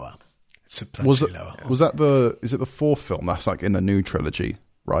is lower. Substantially lower. Is it the fourth film that's like in the new trilogy,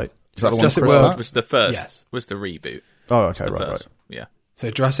 right? Is that the one Jurassic Chris World Pratt? Was the first. Yes. Was the reboot. Oh, okay, The right. first. Yeah. So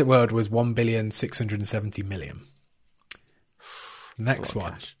Jurassic World was 1,670 million. Next That's a lot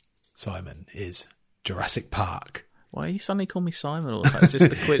of one, cash. Simon, is Jurassic Park. Why are you suddenly calling me Simon all the time? Is this the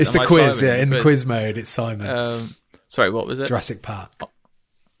quiz? It's Am the I quiz, Simon yeah. In the quiz mode, it's Simon. Sorry, what was it? Jurassic Park.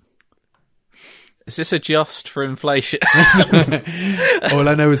 Is this adjust for inflation? All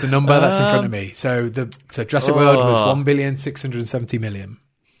I know is the number that's in front of me. So Jurassic World was 1,670 million.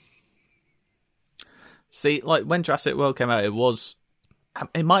 See, like when Jurassic World came out, it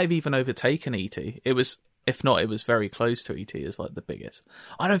might have even overtaken E.T. It was, if not, it was very close to E.T. as like the biggest.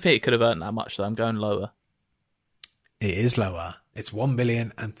 I don't think it could have earned that much, though. I'm going lower. It is lower. It's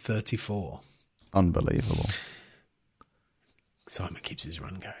 1,034,000,000. Unbelievable. Simon keeps his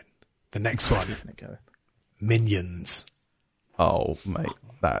run going. The next one, There we go. Minions. Oh, mate,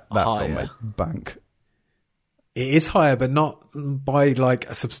 that Higher. film made bank. It is higher, but not by like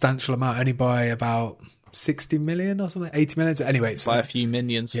a substantial amount. Only by about 60 million or something, 80 million. So anyway, it's By a few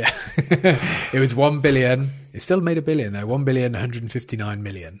minions. yeah. It was 1 billion. It still made a billion though.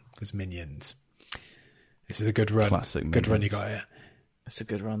 1,159,000,000 was Minions. This is a good run. Classic Good run you Minions. got here. It's a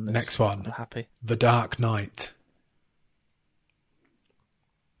good run. This. Next one. I'm happy. The Dark Knight.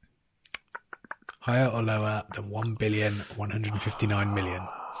 Higher or lower than 1,159,000,000?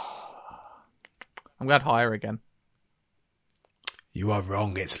 I'm going higher again. You are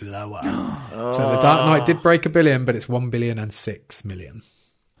wrong. It's lower. So The Dark Knight did break a billion, but it's 1,006,000,000.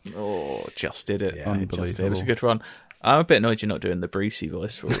 Oh, just did it. Yeah, It just did. It was a unbelievable. good run. I'm a bit annoyed you're not doing the Brucey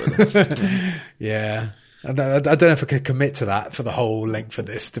voice for all of this. Yeah. I don't know if I could commit to that for the whole length of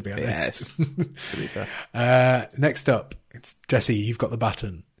this, to be honest. Yes, to be fair. Next up, it's Jesse. You've got the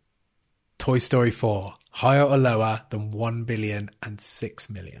button. Toy Story 4. Higher or lower than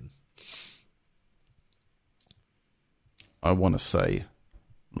 1,006,000,000? I want to say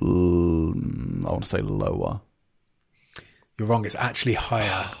lower. You're wrong. It's actually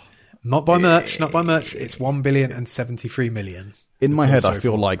higher. Not by much. Not by much. It's 1,073,000,000. In my Toy head, Story I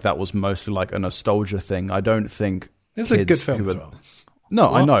feel 4. like that was mostly like a nostalgia thing. I don't think It's a good kids film who as are- well.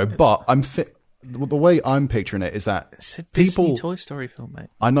 No, I know, but the way I'm picturing it is that It's a Disney people. Toy Story film, mate.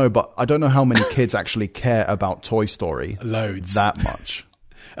 I know, but I don't know how many kids actually care about Toy Story Loads. that much.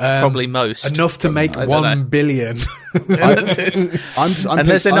 Probably most. Enough to make I don't 1 know. billion. And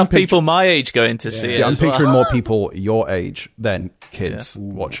there's enough people my age going to see it. See, I'm as well. picturing more people your age than kids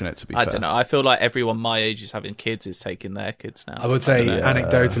watching it. To be I fair, don't know. I feel like everyone my age is having kids is taking their kids now. I would say, know.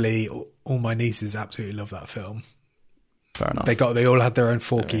 anecdotally, all my nieces absolutely love that film. Fair enough. They all had their own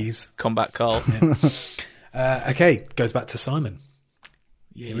Forkies. Combat Carl. Okay, goes back to Simon.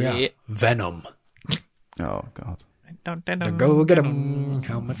 Here we are. Venom. Oh god. Go get him.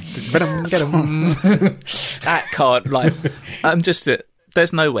 How much did Venom get him? That can't, like,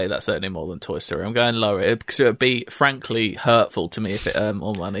 there's no way that's earning more than Toy Story. I'm going lower because it would be, frankly, hurtful to me if it earned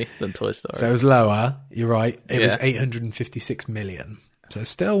more money than Toy Story. So it was lower. You're right. It was Yeah. 856 million. So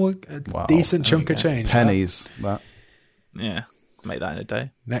still a Wow. decent chunk of change. Pennies. That. Yeah, make that in a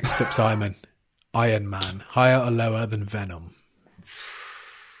day. Next up, Simon. Iron Man. Higher or lower than Venom?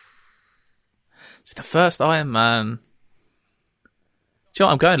 It's the first Iron Man. Do you know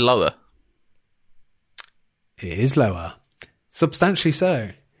what? I'm going lower. It is lower. Substantially so.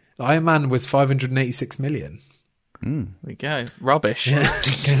 Iron Man was 586 million. There we go. Rubbish.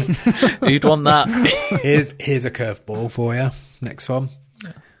 You'd want that. Here's a curveball for you. Next one.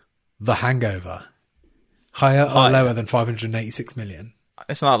 The Hangover. Higher or Higher. lower than 586 million?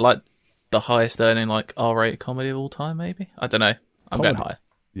 It's not like the highest earning like R-rated comedy of all time, maybe? I don't know. I'm going higher.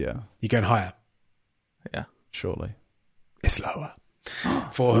 Yeah. You're going higher. Yeah. Surely. It's lower.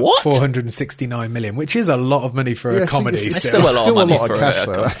 What? 469 million, which is a lot of money for Yeah, a comedy. it's It's Still. still a lot of money of for cash, a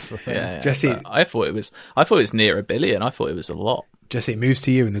though. comedy. That's the thing. Yeah, Jesse- but I thought it was near $1 billion. I thought it was a lot. Jesse, it moves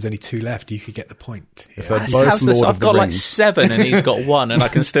to you, and there's only 2 left. You could get the point. If Yeah. they're both How's this? Lord I've of the got like Rings. 7 and he's got 1 and I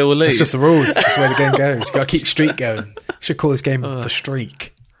can still lose. It's just the rules. That's the way the game goes. You've got to keep streak going. Should call this game The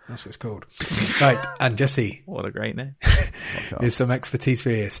Streak. That's what it's called. Right, and Jesse, What a great name. here's some expertise for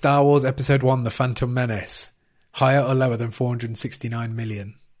you. Star Wars Episode 1, The Phantom Menace. Higher or lower than 469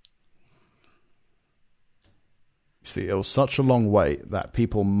 million? See, it was such a long wait that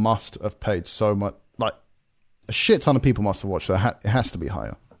people must have paid so much. Like, a shit ton of people must have watched that. It has to be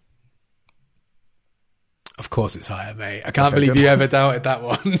higher. Of course it's higher, mate. I can't believe you ever doubted that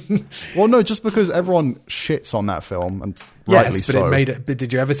one. Well, no, just because everyone shits on that film, and rightly Yes, but so. it made it. But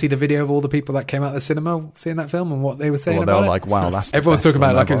did you ever see the video of all the people that came out of the cinema seeing that film and what they were saying Well, they about were it? like, wow, that's the Everyone's best talking about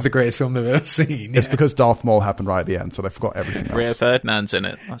it film like it was ever. the greatest film they've ever seen. It's because Darth Maul happened right at the end, so they forgot everything else. Rio Ferdinand's in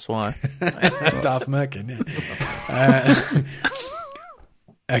it. That's why. Darth Merkin, yeah.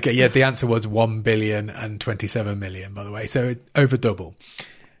 Okay, yeah, the answer was 1,027 million, by the way. So over double.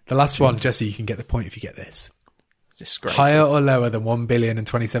 The last one, Jesse, you can get the point if you get this. Disgraceful. Higher or lower than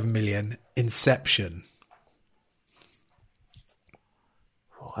 1,027 million? Inception.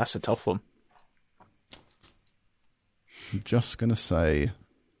 Oh, that's a tough one. I'm just going to say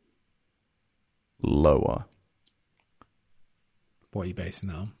lower. What are you basing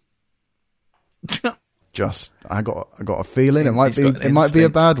that on? Just, I got a feeling it might He's got an be a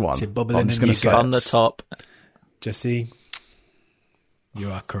instinct. bad one. Is it bubbling I'm just in going to your say gut? On the top. Jesse, you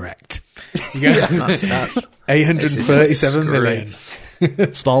are correct. You got That's 837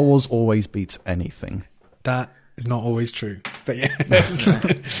 million. Star Wars always beats anything. That is not always true. But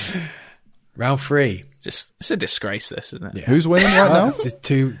yes. Round 3. it's a disgrace, this, isn't it? Yeah. Who's winning right now? It's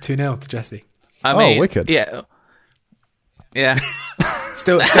 2-0 to Jesse. I mean, wicked. Yeah. Yeah.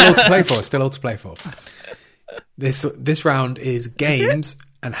 Still all to play for. Still all to play for. This round is games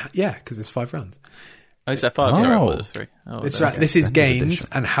and because there's 5 rounds. Oh, is that 5? Sorry, I thought Oh. it was 3. Oh, This there. is games edition.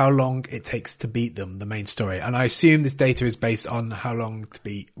 and how long it takes to beat them, the main story. And I assume this data is based on how long to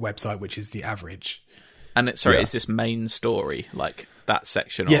beat website, which is the average. And is this main story, like that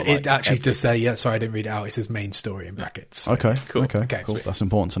section? Yeah, or it like actually every- does say, sorry, I didn't read it out. It says main story in brackets. Okay, Cool. okay, cool. sweet. That's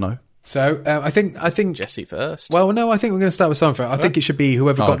important to know. So I think Jesse first. well, no, I think we're going to start with something. I think it should be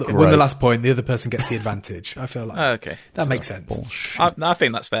whoever won the great. last point, the other person gets the advantage. I feel like Okay. that makes sense. I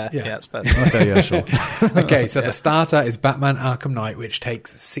think that's fair. Yeah. Yeah, it's fair. Okay, yeah, sure. Okay, so the starter is Batman Arkham Knight, which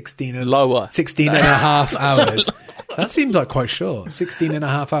takes 16 and Lower. 16 and a half hours. That seems like quite short. 16 and a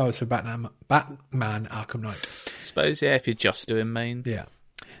half hours for Batman Arkham Knight. Suppose, yeah, if you're just doing main. Yeah.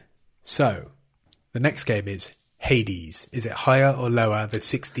 So the next game is Hades. Is it higher or lower than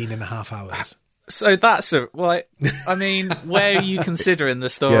 16 and a half hours? So that's I mean, where are you considering the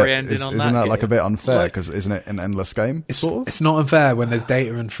story ending on that? Isn't that like a game? bit unfair? Because isn't it an endless game? Sort of? It's not unfair when there's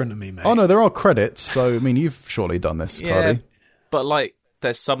data in front of me, mate. Oh no, there are credits. So I mean, you've surely done this, Yeah, Cardi. but like,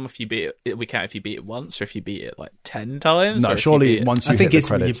 there's some if you beat it. We count if you beat it once, or if you beat it like 10 times. or No, if you surely beat it- once you I think hit it's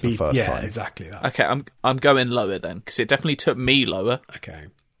the when you credits the beat. first Yeah, time. exactly that. Okay, I'm going lower then because it definitely took me lower. Okay.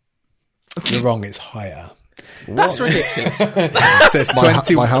 You're wrong. It's higher. That's ridiculous. It says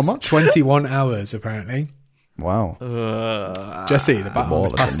By how much? 21 hours, apparently. Wow. Jesse, the battle Ball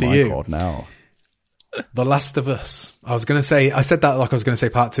is is passed in to my you. court now. The Last of Us. I said that like I was going to say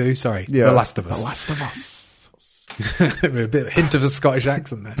part 2. Sorry. Yeah. The Last of Us. The Last of Us. A bit hint of a Scottish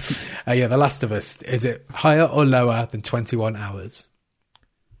accent there. The Last of Us. Is it higher or lower than 21 hours?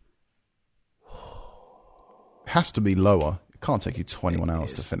 It has to be lower. It can't take you 21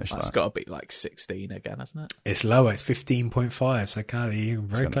 hours to finish That's that. got to be like 16 again, hasn't it? It's lower. It's 15.5. So Carly, you're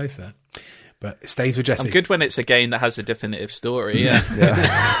very close there. But it stays with Jesse. I'm good when it's a game that has a definitive story. Yeah.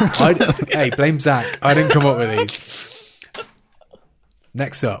 Hey, blame Zach. I didn't come up with these.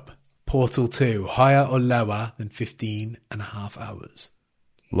 Next up, Portal 2. Higher or lower than 15 and a half hours?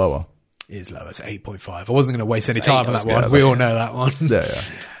 Lower. It is lower. It's 8.5. I wasn't going to waste any time on that good. one. We all know that one. Yeah, yeah.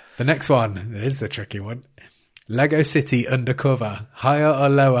 The next one is the tricky one. Lego City Undercover. Higher or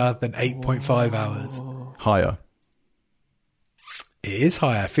lower than 8.5 hours? Higher. It is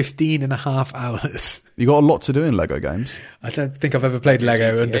higher. 15 and a half hours. You got a lot to do in Lego games. I don't think I've ever played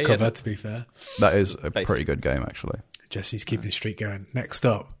Lego GTA, Undercover, yeah. to be fair. That is a pretty good game, actually. Jesse's keeping the streak going. Next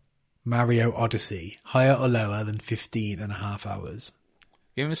up, Mario Odyssey. Higher or lower than 15 and a half hours?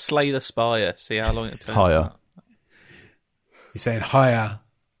 Give him Slay the Spire. See how long it takes. Higher. You're saying higher.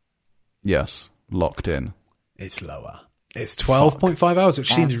 Yes. Locked in. It's lower. It's 12.5 hours,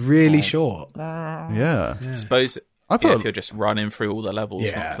 which seems really short. Yeah. Suppose I put- if you're just running through all the levels,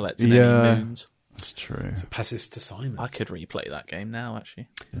 Yeah. not collecting Yeah. any moons. That's true. Passes to Simon. I could replay that game now, actually.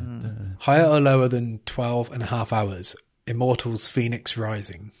 Higher or lower than 12 and a half hours? Immortals Phoenix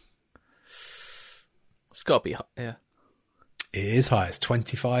Rising. It's got to be, yeah. It is high. It's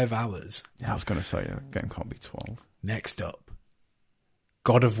 25 hours. I was going to say, game can't be 12. Next up,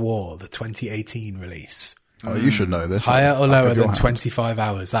 God of War, the 2018 release. Oh, you should know this. Higher or Up lower of your than hand. 25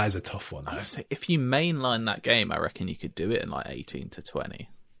 hours? That is a tough one, though. So if you mainline that game, I reckon you could do it in like 18 to 20.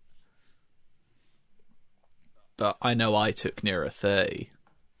 But I know I took nearer 30.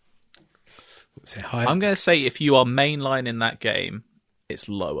 Say higher. I'm going to say if you are mainlining that game, it's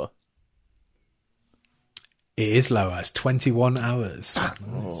lower. It is lower. It's 21 hours.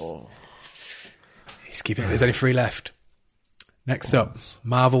 He's keeping it. There's only 3 left. Next up,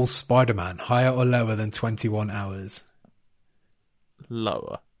 Marvel's Spider-Man. Higher or lower than 21 hours?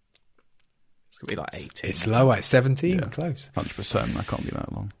 Lower. It's going to be like 18. It's lower. It's 17. Close. 100%. That can't be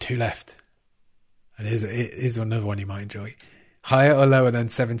that long. 2 left. And here's another one you might enjoy. Higher or lower than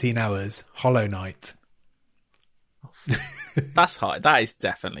 17 hours? Hollow Knight. That's high. That is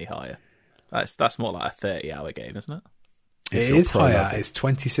definitely higher. That's more like a 30-hour game, isn't it? It is higher. It's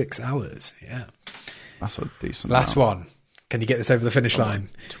 26 hours. Yeah. That's a decent Last amount. one. Can you get this over the finish line?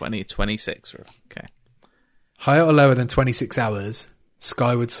 26. Okay. Higher or lower than 26 hours?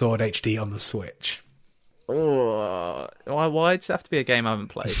 Skyward Sword HD on the Switch. Oh, why does it have to be a game I haven't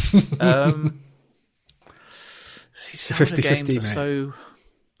played? It's a 50-50, mate. So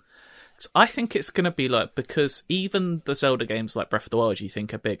I think it's going to be like, because even the Zelda games like Breath of the Wild you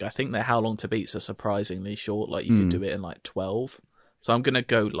think are big, I think their How Long to Beats are surprisingly short. Like you could do it in like 12. So I'm going to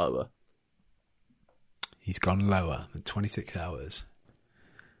go lower. He's gone lower than 26 hours.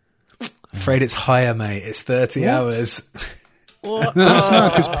 Afraid it's higher, mate. It's 30 hours. What? That's mad,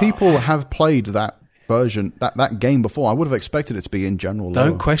 because people have played that version, that game before. I would have expected it to be in general Don't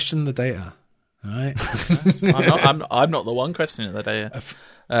lower. question the data. All right. I'm not the one questioning the data,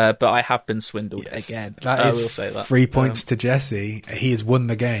 but I have been swindled again. I will say that. 3 points to Jesse. He has won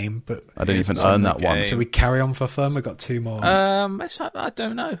the game, but I didn't even earn that one. shall we carry on for fun? We've got 2 more. I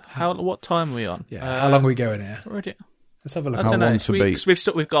don't know. What time are we on? How long are we going here? Already. Let's have a look. I don't know. long to beat?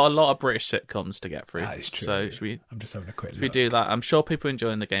 Because we've got a lot of British sitcoms to get through. That is true. So should we? I'm just having a quick Should we look. do that? I'm sure people are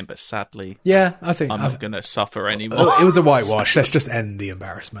enjoying the game, but sadly, Yeah, I think I'm not going to suffer anymore. Oh, it was a whitewash. Let's just end the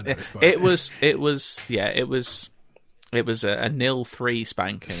embarrassment at this point. It was a 0-3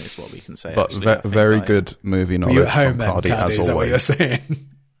 spanking, is what we can say. But actually. I think very good movie Were you knowledge at home from then, Cardi, Cardi? as Is that what you're always. saying?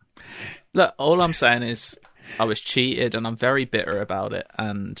 Look, all I'm saying is I was cheated, and I'm very bitter about it.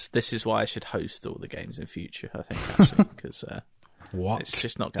 And this is why I should host all the games in future. I think actually, because What? it's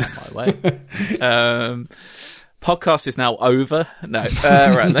just not going my way. Podcast is now over. No,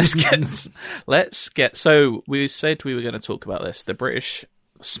 right. Let's get. So we said we were going to talk about this. The British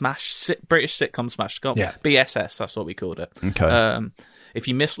sitcom smash. Yeah. BSS. That's what we called it. Okay. If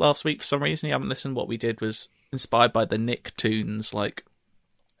you missed last week for some reason, you haven't listened. What we did was inspired by the Nicktoons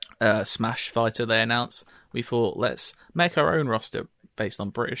Smash Fighter they announced. We thought, let's make our own roster based on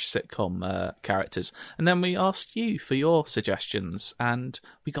British sitcom characters. And then we asked you for your suggestions, and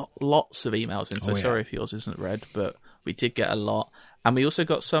we got lots of emails in. So sorry if yours isn't read, but we did get a lot. And we also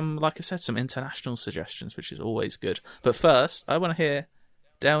got some, like I said, some international suggestions, which is always good. But first, I want to hear,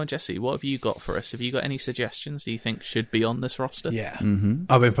 Dale and Jesse, what have you got for us? Have you got any suggestions that you think should be on this roster? Yeah.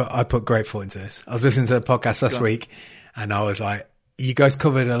 I put great thought into this. I was listening to the podcast last week, and I was like, you guys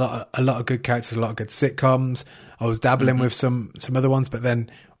covered a lot of good characters, a lot of good sitcoms. I was dabbling with some other ones, but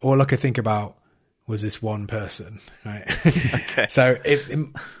then all I could think about was this one person, right? Okay. So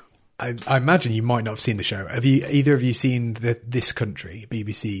I imagine you might not have seen the show. Have you? Either of you seen This Country,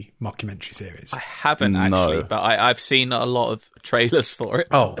 BBC mockumentary series? I haven't actually, No. but I've seen a lot of trailers for it.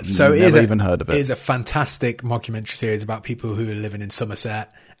 Oh, so Never even heard of it. It is a fantastic mockumentary series about people who are living in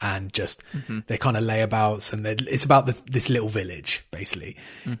Somerset and just they kind of layabouts, and it's about this little village basically.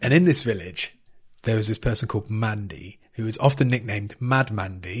 And in this village, there was this person called Mandy, who is often nicknamed Mad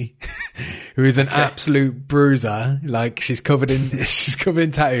Mandy, who is an absolute bruiser. Like she's covered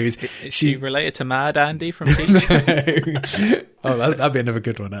in tattoos. Is she related to Mad Andy from Teacher? Oh, that'd be another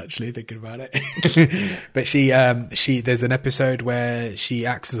good one, actually, thinking about it. But she there's an episode where she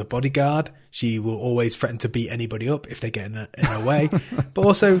acts as a bodyguard. She will always threaten to beat anybody up if they get in her way. But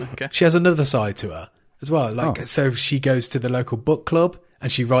also, she has another side to her as well. So she goes to the local book club,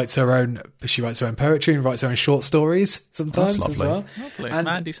 and she writes her own poetry and writes her own short stories sometimes as well. Lovely. And,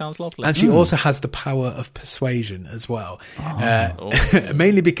 Mandy sounds lovely. and she also has the power of persuasion as well.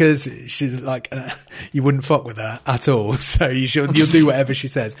 Mainly because she's like, you wouldn't fuck with her at all. So you'll do whatever she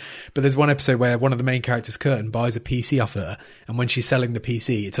says. But there's one episode where one of the main characters, Curtin, buys a PC off her. And when she's selling the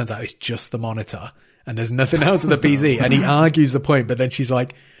PC, it turns out it's just the monitor. And there's nothing else on the PC. And he argues the point, but then she's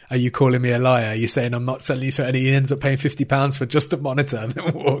like, are you calling me a liar? You're saying I'm not selling you so, and he ends up paying £50 for just a monitor and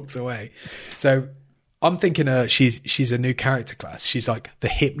then walks away. So I'm thinking she's a new character class. She's like the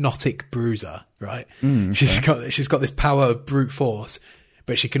hypnotic bruiser, right? She's got this power of brute force,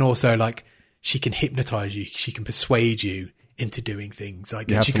 but she can also she can hypnotize you. She can persuade you into doing things.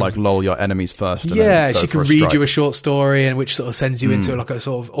 You have to lull your enemies first. And yeah, then go she can for a read strike. you a short story, and which sort of sends you into a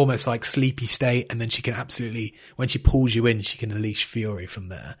sort of almost like sleepy state, and then she can absolutely, when she pulls you in, she can unleash fury from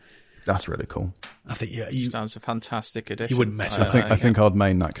there. That's really cool. I think Sounds a fantastic addition. you wouldn't mess I with think I'd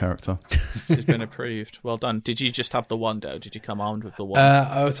main that character. It's been approved. Well done. Did you just have the wand, or did you come armed with the wand?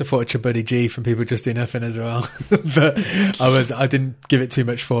 I also thought Buddy G from People Just Do Nothing as well, but I didn't give it too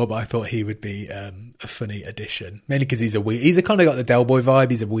much thought. But I thought he would be a funny addition, mainly because he's a kind of got the Del Boy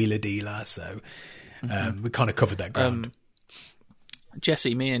vibe. He's a wheeler dealer, so we kind of covered that ground.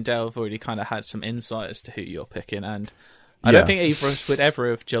 Jesse, me and Del have already kind of had some insight as to who you're picking, and I don't think either of us would ever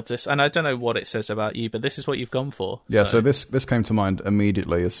have judged this. And I don't know what it says about you, but this is what you've gone for. Yeah, so this came to mind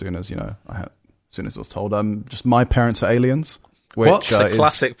immediately as soon as as soon as I was told. Just My Parents Are Aliens. Which, it's a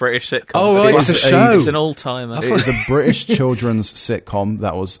classic British sitcom. Oh, right, it's a show. It's an all-timer. It is a British children's sitcom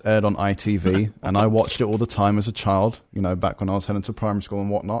that was aired on ITV, and I watched it all the time as a child, back when I was heading to primary school and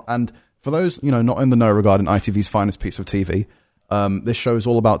whatnot. And for those, not in the know regarding ITV's finest piece of TV, this show is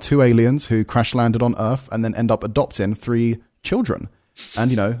all about two aliens who crash landed on Earth and then end up adopting 3 children.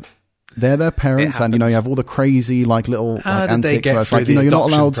 And, they're their parents, and, you have all the crazy, little antics. How did they get through the you're not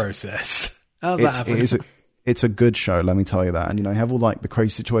allowed process? How's that happen? It's a good show, let me tell you that. And, you have all, the crazy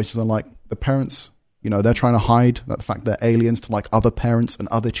situations where, the parents, they're trying to hide the fact they're aliens to, other parents and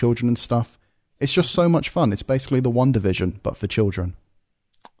other children and stuff. It's just so much fun. It's basically the One Division, but for children.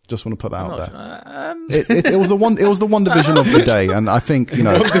 Just want to put that out there. It was the One Division of the day, and I think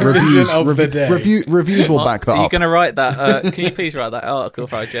reviews will back that up. Are you going to write that? Can you please write that article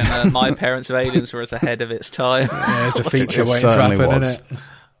for Gemma? My Parents of Aliens was ahead of its time. Yeah, it's a feature waiting to happen, isn't it?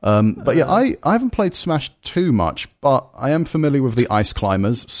 But yeah, I haven't played Smash too much, but I am familiar with the Ice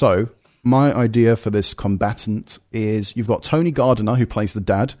Climbers. So my idea for this combatant is you've got Tony Gardner, who plays the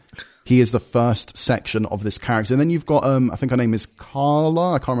dad. He is the first section of this character. And then you've got, I think her name is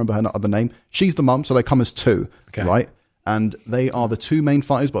Carla. I can't remember her other name. She's the mum, so they come as 2, right? And they are the 2 main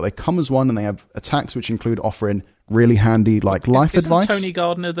fighters, but they come as 1, and they have attacks which include offering really handy, life advice. Isn't Tony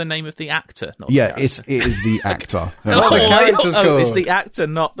Gardner the name of the actor? Not yeah, the it is the actor. It's the actor,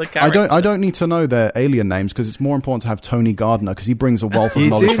 not the character. I don't need to know their alien names, because it's more important to have Tony Gardner, because he brings a wealth of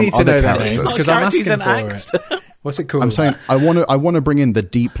knowledge from other characters. Because I'm asking for it. What's it called? I'm saying I want to bring in the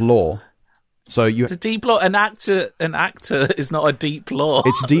deep lore. So the deep lore. An actor is not a deep lore.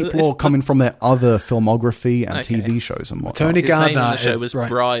 It's deep lore coming from their other filmography and TV shows and whatnot. Tony Gardner was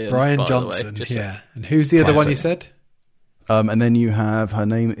Brian Johnson. And who's the other one you said? And then you have, her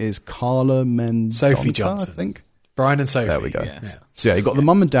name is Carla Mendonca, Sophie Johnson, I think. Brian and Sophie. There we go. Yes. So yeah, you've got the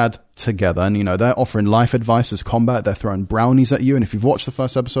mum and dad together, and they're offering life advice as combat. They're throwing brownies at you, and if you've watched the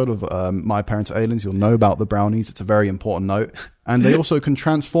first episode of My Parents Are Aliens, you'll know about the brownies. It's a very important note. And they also can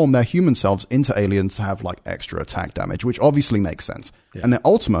transform their human selves into aliens to have extra attack damage, which obviously makes sense. Yeah. And their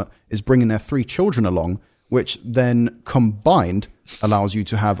ultimate is bringing their 3 children along, which then combined allows you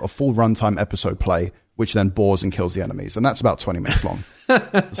to have a full runtime episode play, which then bores and kills the enemies. And that's about 20 minutes long.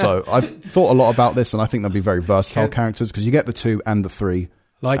 So I've thought a lot about this, and I think they'll be very versatile characters, because you get the 2 and the 3.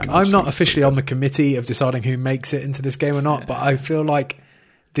 I'm not officially on the committee of deciding who makes it into this game or not, but I feel like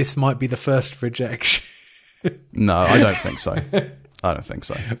this might be the first rejection. No, I don't think so. I don't think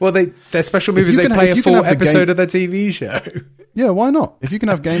so. Well, they're special movies. They play a full episode of their TV show. Yeah, why not? If you can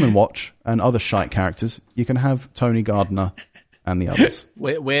have Game & Watch and other shite characters, you can have Tony Gardner and the others.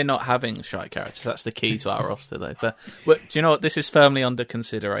 We're not having shite characters. That's the key to our roster, though. But do you know what? This is firmly under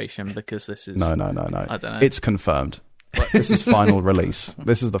consideration, because this is... No. I don't know. It's confirmed. This is final release.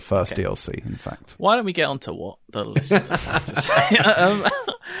 This is the first DLC, in fact. Why don't we get on to what the listeners have to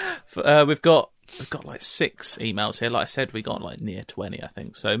say? We've got 6 emails here. Like I said, we got near 20, I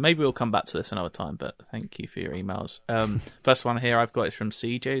think. So maybe we'll come back to this another time, but thank you for your emails. First one here I've got is from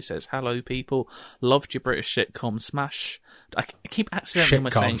CJ, who says, "Hello people, loved your British sitcom Smash." I keep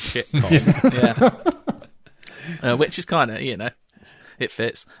accidentally saying shitcom. Yeah. Which is kind of, it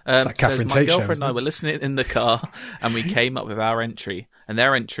fits. Like says, my girlfriend and I were listening in the car, and we came up with our entry, and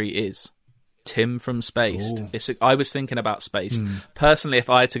their entry is Tim from Spaced. I was thinking about Spaced. Personally, if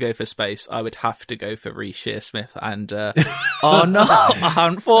I had to go for Spaced, I would have to go for Reece Shearsmith. And oh no, I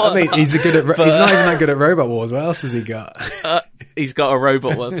hadn't thought. He's not even that good at Robot Wars. What else has he got? He's got a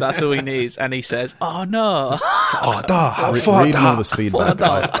Robot Wars. That's all he needs. And he says, "Oh no." Reading all this feedback,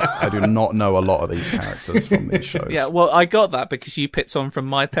 I do not know a lot of these characters from these shows. Yeah, well, I got that because you picked on from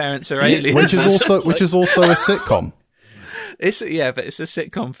My Parents Are Aliens, which is also a sitcom. But it's a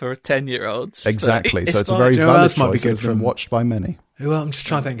sitcom for 10-year-olds. Exactly, so it's a very valid choice. It's been watched by many. Well, I'm just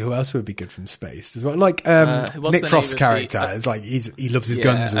trying to think who else would be good from Spaced as well. Nick Frost's character is he loves his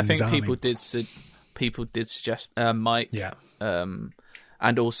guns. I think people did suggest Mike. Yeah.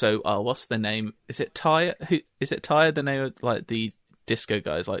 And also, what's the name? Is it Tyre? Is it Tyre? The name of the disco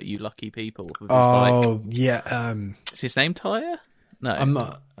guys, You Lucky People. With his bike? Yeah. Is his name Tyre? No, I'm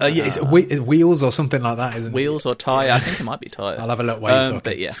not. It's Wheels or something like that, isn't it? Wheels or Tyre. I think it might be Tyre. I'll have a look while you're talking.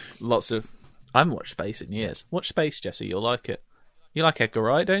 But yeah, lots of. I haven't watched Space in years. Watch Space, Jesse. You'll like it. You like Edgar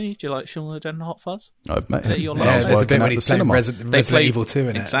Wright, don't you? Do you like Shaun of the Dead and Hot Fuzz? I've met him. Your Yeah, there's a bit when he's playing Resident Evil 2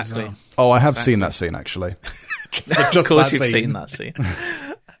 in exactly. it. As Oh, I have seen that scene actually. well. Of course, you've seen that scene.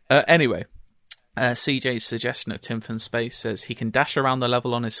 Anyway, CJ's suggestion of Tim from Space says he can dash around the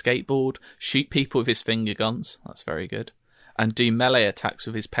level on his skateboard, shoot people with his finger guns. That's very good. And do melee attacks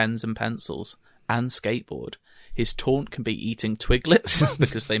with his pens and pencils and skateboard. His taunt can be eating Twiglets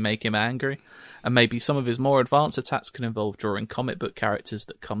because they make him angry. And maybe some of his more advanced attacks can involve drawing comic book characters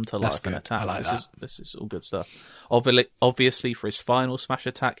that come to life and attack. I like that. This is all good stuff. Obviously, for his final smash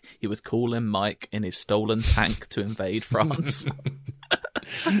attack, he would call in Mike in his stolen tank to invade France.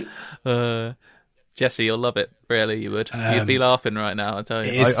 Jesse, you'll love it. Really, you would. You'd be laughing right now, I tell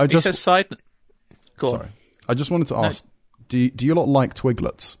you. He says side... Go on. Sorry. I just wanted to ask, do you lot like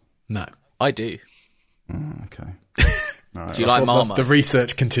Twiglets? No. I do. Okay. Right, Do you like Marmite? The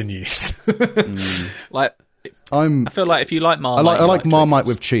research continues. Like, I feel like if you like Marmite... I like Marmite Twiglets.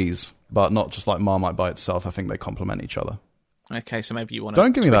 with cheese, but not just like Marmite by itself. I think they complement each other. Okay, so maybe you want to...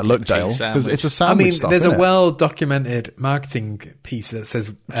 Don't give me that look, Dale, because it's a sandwich stuff, there's isn't a it? well-documented marketing piece that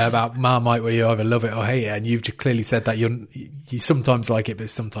says about Marmite where you either love it or hate it, and you've just clearly said that you sometimes like it, but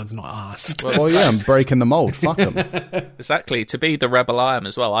sometimes not asked. Well, yeah, I'm breaking the mold. Fuck them. Exactly. To be the rebel I am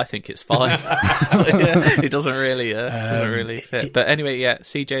as well, I think it's fine. So, yeah, it doesn't really fit. But anyway, yeah,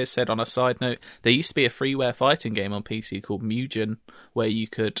 CJ has said on a side note, there used to be a freeware fighting game on PC called Mugen, where you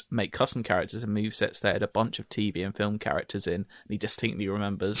could make custom characters and movesets that had a bunch of TV and film characters in, and he distinctly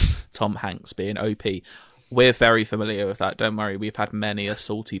remembers Tom Hanks being OP. We're very familiar with that, don't worry. We've had many a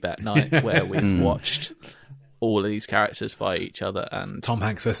salty bet night where we've watched all of these characters fight each other, and Tom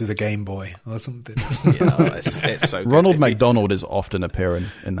Hanks versus a Game Boy or something. it's so good. Ronald McDonald is often appearing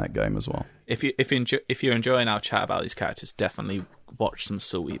in that game as well. If you're enjoying our chat about these characters, definitely watch some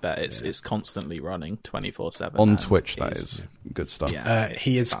Salty Bet. It's constantly running 24/7 On Twitch, that is good stuff. Yeah,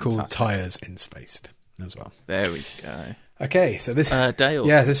 He is fantastic. called Tires in Spaced as well. There we go. Okay, so this Dale.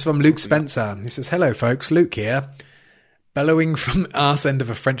 Yeah, this is from Luke Spencer. He says, "Hello, folks. Luke here, bellowing from arse end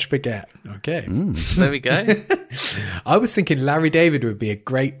of a French baguette." Okay, There we go. I was thinking Larry David would be a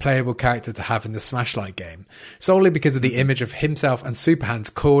great playable character to have in the Smashlight game, solely because of the image of himself and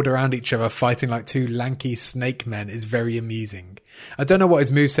Superhands coiled around each other fighting like two lanky snake men is very amusing. I don't know what his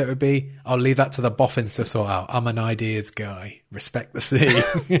moveset would be. I'll leave that to the boffins to sort out. I'm an ideas guy. Respect the sea.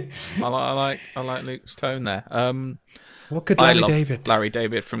 I like Luke's tone there. What could I Larry love David? Larry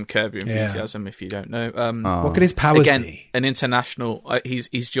David from Curb Your Enthusiasm. If you don't know, What could his powers again, be? an international.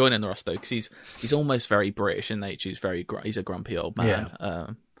 He's joining the us though because he's almost very British in nature. He's a grumpy old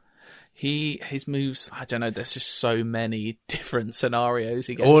man. His moves. I don't know. There's just so many different scenarios.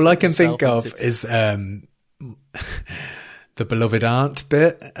 He gets All I can think himself of into. is the beloved aunt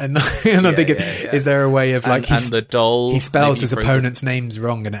bit, and I'm thinking, is there a way of like and the doll? he spells maybe his prison. opponent's names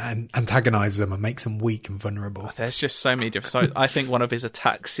wrong and antagonizes them and makes them weak and vulnerable? There's just so many different. So I think one of his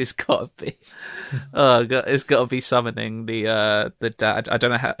attacks has got to be, it's got to be summoning the dad. I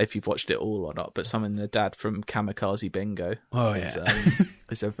don't know if you've watched it all or not, but summoning the dad from Kamikaze Bingo. Oh yeah.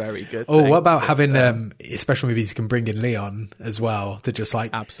 Is a very good. Oh, thing. what about having special movies you can bring in Leon as well to just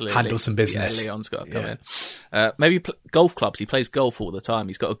like Absolutely handle some business? Yeah, Leon's got to come in. Maybe golf clubs. He plays golf all the time.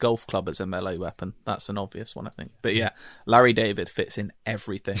 He's got a golf club as a melee weapon. That's an obvious one, I think. But yeah, Larry David fits in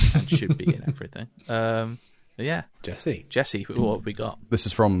everything and should be in everything. Yeah, Jesse, what have we got? This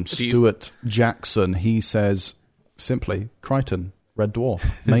is from Stuart Jackson. He says, simply, Crichton, Red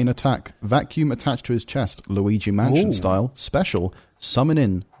Dwarf, main attack, vacuum attached to his chest, Luigi Mansion style, special, summon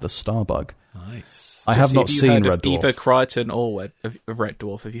in the Starbug. nice. I have not seen Red Either Dwarf. Crichton or Red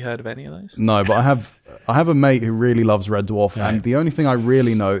Dwarf. Have you heard of any of those? No, but I have a mate who really loves Red Dwarf, Right. and the only thing I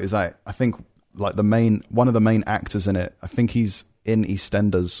really know is I think like one of the main actors in it. I think he's in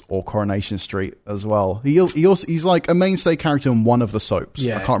EastEnders or Coronation Street as well. He's like a mainstay character in one of the soaps.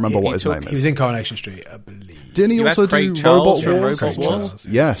 I can't remember what his name He was is. in Coronation Street, I believe. Didn't he You had also do Craig Charles Robot from Wars? Robot Wars?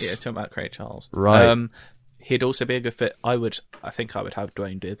 Yes. Yeah, talking about Craig Charles. Right. He'd also be a good fit. I think I would have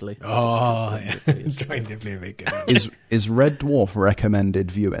Dwayne Dibley. Oh, yeah. Dwayne Dibley would be good. Is Red Dwarf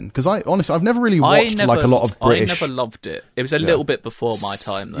recommended viewing? Because I've never really watched like a lot of British. I never loved it. It was a little bit before my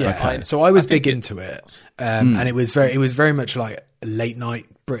time. Though. Yeah, so I was big think into it, and it was very much like a late night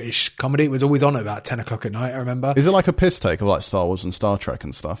British comedy. It was always on at about 10 o'clock at night. I remember. Is it like a piss take of like Star Wars and Star Trek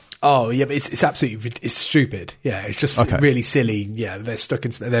and stuff? Oh yeah, but it's absolutely stupid. Yeah, it's just really silly. Yeah, they're stuck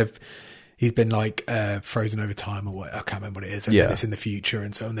in. He's been like frozen over time or what? I can't remember what it is. And then it's in the future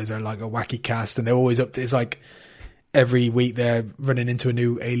and so on. There's like a wacky cast, and they're always up to. It's like every week they're running into a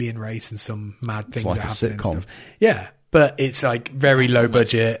new alien race and some mad things like that a happen and sitcom. stuff. Yeah, but it's like very low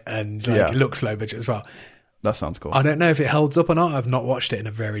budget and like it looks low budget as well. That sounds cool. I don't know if it holds up or not. I've not watched it in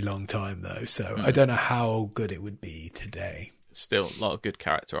a very long time though, so I don't know how good it would be today. Still a lot of good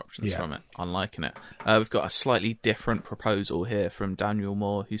character options from it. I'm liking it. We've got a slightly different proposal here from Daniel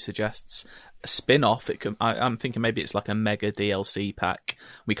Moore, who suggests a spin-off. I'm thinking maybe it's like a mega DLC pack.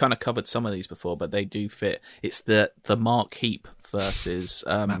 We kind of covered some of these before, but they do fit. It's the Mark Heap versus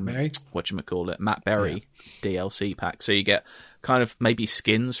Matt Berry? Matt Berry DLC pack. So you get kind of maybe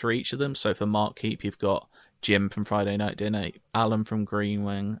skins for each of them. So for Mark Heap, you've got Jim from Friday Night Dinner, Alan from Green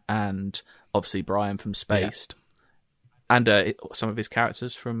Wing, and obviously Brian from Spaced. And some of his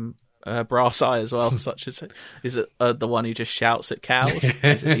characters from Brass Eye as well, such as is it the one who just shouts at cows.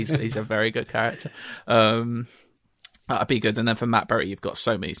 He's a very good character. That'd be good. And then for Matt Berry, you've got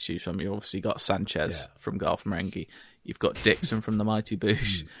so many to choose from. You've obviously got Sanchez from Garth Marenghi. You've got Dixon from the Mighty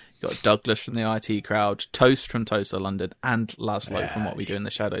Boosh. You've got Douglas from the IT Crowd, Toast from Toast of London, and Laszlo from What We Do in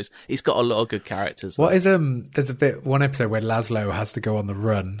the Shadows. He's got a lot of good characters. What is there's one episode where Laszlo has to go on the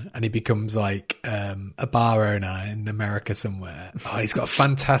run and he becomes like a bar owner in America somewhere. Oh, he's got a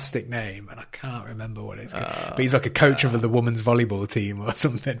fantastic name and I can't remember what it's called. But he's like a coach of the women's volleyball team or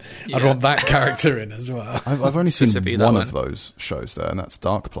something. I'd want that character in as well. I've only seen one of those shows there, and that's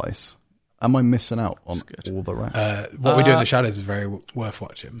Dark Place. Am I missing out on all the rest? What We Do in the Shadows is very worth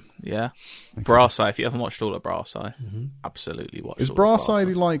watching. Yeah. Okay. Brass Eye, if you haven't watched all of Brass Eye, absolutely watch it. Is Brass Eye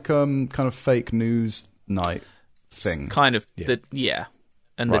like kind of fake news night thing? It's kind of,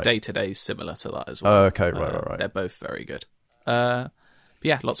 and the day-to-day is similar to that as well. Okay, right. They're both very good. But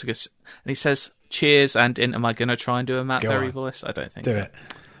yeah, lots of good. And he says, cheers, and am I going to try and do a Matt Berry voice? I don't think Do it.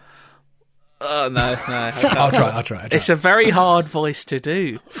 Oh, no. I'll try. It's a very hard voice to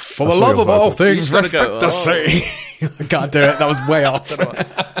do. For the love of all things, respect the sea. I can't do it. That was way off.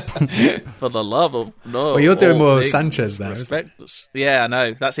 For the love of... No. Well, you're doing more Sanchez there. Yeah, I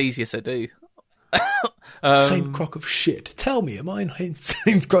know. That's easier to do. Same crock of shit. Tell me, am I in...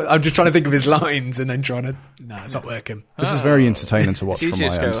 I'm just trying to think of his lines and then trying to... No, it's not working. This is very entertaining to watch it's from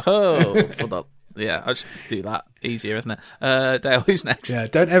my end. Go, for the... Yeah, I'll just do that. Easier, isn't it? Dale, who's next? Yeah,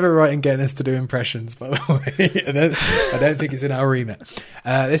 don't ever write and get us to do impressions, by the way. I don't think it's in our remit.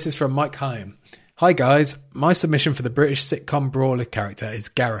 This is from Mike Heim. Hi guys, my submission for the British sitcom brawler character is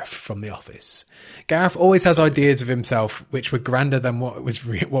Gareth from The Office. Gareth always has ideas of himself which were grander than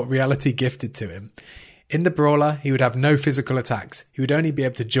what reality gifted to him. In the brawler, he would have no physical attacks. He would only be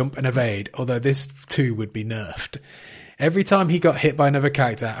able to jump and evade, although this too would be nerfed. Every time he got hit by another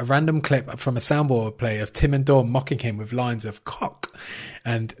character, a random clip from a soundboard would play of Tim and Dawn mocking him with lines of cock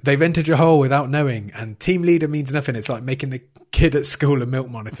and they've entered your hole without knowing, and team leader means nothing. It's like making the kid at school a milk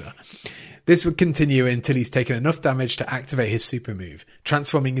monitor. This would continue until he's taken enough damage to activate his super move,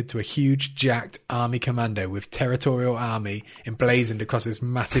 transforming into a huge, jacked army commando with territorial army emblazoned across his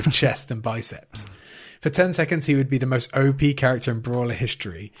massive chest and biceps. For 10 seconds, he would be the most OP character in brawler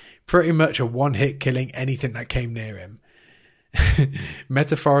history, pretty much a one-hit killing anything that came near him.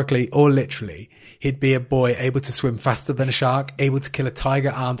 Metaphorically or literally, he'd be a boy able to swim faster than a shark, able to kill a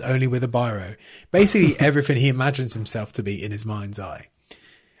tiger armed only with a biro. Basically everything he imagines himself to be in his mind's eye.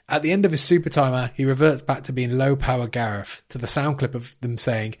 At the end of his super timer, he reverts back to being low power Gareth, to the sound clip of them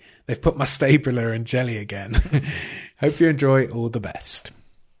saying, "They've put my stapler in jelly again." Hope you enjoy. All the best.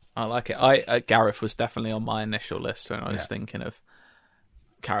 I like it. Gareth was definitely on my initial list when I was thinking of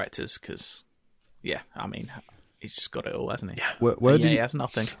characters because, I mean, he's just got it all, hasn't he? Yeah. He has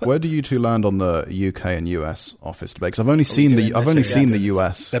nothing. Where do you two land on the UK and US Office debate? Because I've only seen the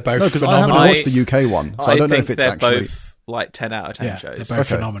US. They're both because phenomenal. I haven't watched the UK one, so I don't know if it's they're actually both like 10 out of 10 shows. They're both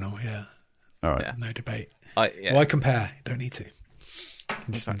phenomenal. Yeah. All right. Yeah. No debate. Yeah. Why compare? Don't need to.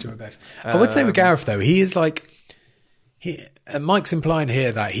 Just enjoy both. I would say with Gareth though, he is like. Mike's implying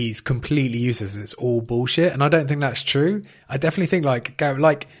here that he's completely useless and it's all bullshit, and I don't think that's true. I definitely think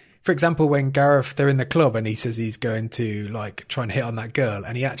like for example, when Gareth, they're in the club and he says he's going to like try and hit on that girl,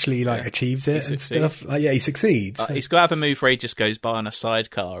 and he actually achieves it and stuff. He succeeds. He's got to have a move where he just goes by on a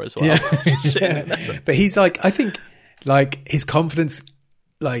sidecar as well. Yeah. But he's I think his confidence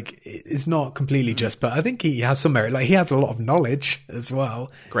is not completely just, but I think he has some merit. Like he has a lot of knowledge as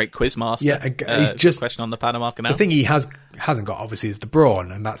well. Great quizmaster. Yeah, he's just question on the Panama Canal. The thing he hasn't got obviously is the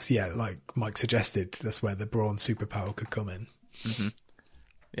brawn, and that's like Mike suggested. That's where the brawn superpower could come in. Mm-hmm.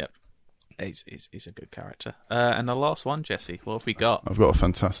 Yep, he's a good character. And the last one, Jesse, what have we got? I've got a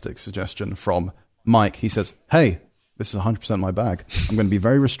fantastic suggestion from Mike. He says, "Hey, this is 100% my bag. I'm going to be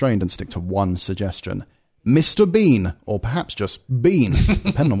very restrained and stick to one suggestion." Mr. Bean, or perhaps just Bean,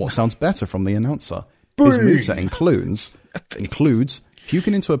 depending on what sounds better from the announcer. His moveset includes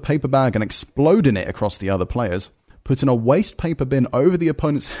puking into a paper bag and exploding it across the other players, putting a waste paper bin over the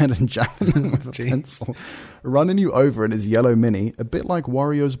opponent's head and jabbing them with a pencil, running you over in his yellow Mini, a bit like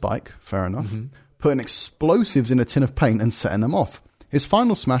Wario's bike, fair enough, putting explosives in a tin of paint and setting them off. His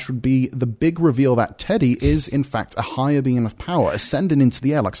final smash would be the big reveal that Teddy is, in fact, a higher being of power, ascending into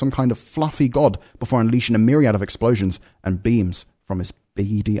the air like some kind of fluffy god before unleashing a myriad of explosions and beams from his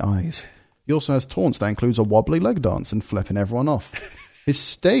beady eyes. He also has taunts that includes a wobbly leg dance and flipping everyone off. His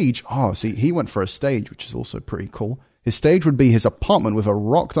stage, he went for a stage, which is also pretty cool. His stage would be his apartment with a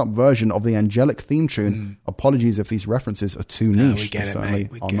rocked-up version of the angelic theme tune. Apologies if these references are too niche. We get they it, certainly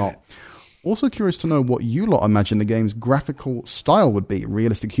mate. are not. Also curious to know what you lot imagine the game's graphical style would be.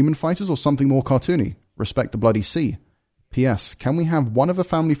 Realistic human fighters or something more cartoony? Respect the bloody sea. P.S. Can we have one of the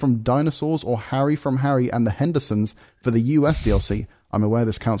family from Dinosaurs or Harry from Harry and the Hendersons for the US DLC? I'm aware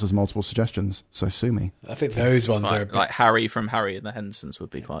this counts as multiple suggestions, so sue me. I think those ones are a bit, like Harry from Harry and the Hendersons would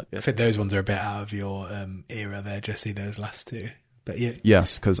be quite good. I think those ones are a bit out of your era there, Jesse, those last two. But yeah.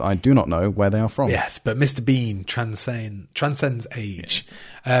 Yes, because I do not know where they are from. Yes, but Mr. Bean transcends age.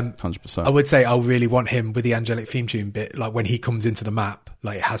 100%. I would say I really want him with the angelic theme tune bit, like when he comes into the map,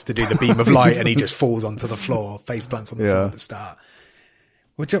 like it has to do the beam of light and he just falls onto the floor, face plants on the floor at the start.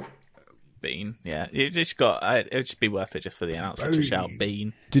 Would you... Bean, yeah. It would just be worth it just for the announcer to shout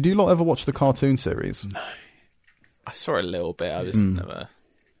Bean. Did you lot ever watch the cartoon series? No. I saw a little bit. I was never...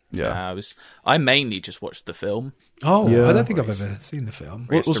 Yeah. I mainly just watched the film. Oh, Yeah. I don't think I've ever seen the film.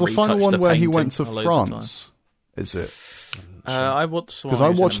 He has Was to the final retouch one the where he painting went to loads of France? Is it? I watched Because I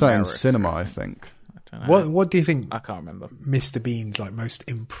watched that in cinema, I think. I don't know. What do you think I can't remember. Mr. Bean's like most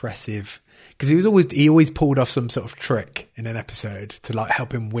impressive? Because he always pulled off some sort of trick in an episode to like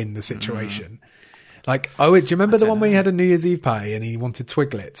help him win the situation. Like, do you remember the one where he had a New Year's Eve party and he wanted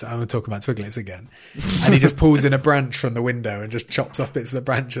Twiglets? I'm talking about Twiglets again. And he just pulls in a branch from the window and just chops off bits of the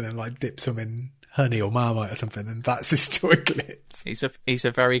branch and then like dips them in honey or Marmite or something, and that's his Twiglets. He's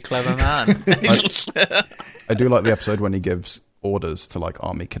a very clever man. I do like the episode when he gives orders to like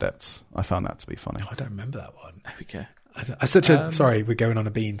army cadets. I found that to be funny. I don't remember that one. There we go. I such a sorry, we're going on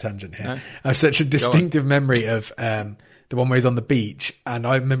a Bean tangent here. No. I have such a distinctive memory of the one where he's on the beach, and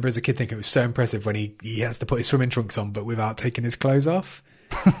I remember as a kid thinking it was so impressive when he has to put his swimming trunks on, but without taking his clothes off.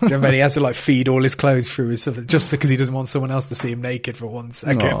 Do you remember? He has to like feed all his clothes through his stuff just because he doesn't want someone else to see him naked for 1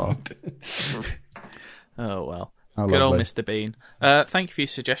 second. Oh well. How Good lovely. old Mr. Bean. Thank you for your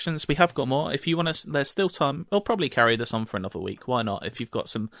suggestions. We have got more. If you want to, there's still time. We'll probably carry this on for another week. Why not? If you've got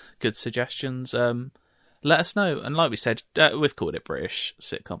some good suggestions, let us know. And like we said, we've called it British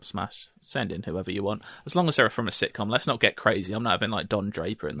Sitcom Smash. Send in whoever you want. As long as they're from a sitcom. Let's not get crazy. I'm not having like Don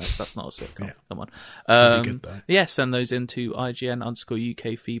Draper in this. That's not a sitcom. Yeah. Come on. That'd be good, though. Yeah, send those into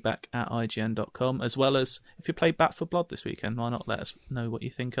IGN_UK feedback at IGN.com. As well as if you play Back 4 Blood this weekend, why not let us know what you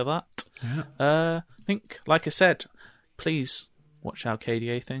think of that? Yeah. I think, like I said, please watch our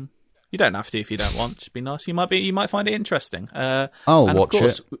KDA thing. You don't have to if you don't want. Just be nice. You might find it interesting. I'll and watch of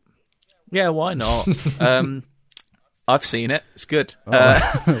course, it. Yeah, why not? I've seen it. It's good.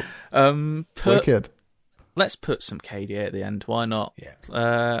 Wicked. Let's put some KDA at the end. Why not?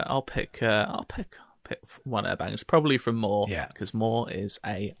 Yeah. I'll pick one of their bangers, probably from More. Yeah. Because More is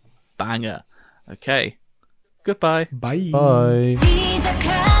a banger. Okay. Goodbye. Bye. Bye.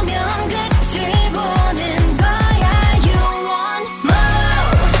 시작하면 끝을 보는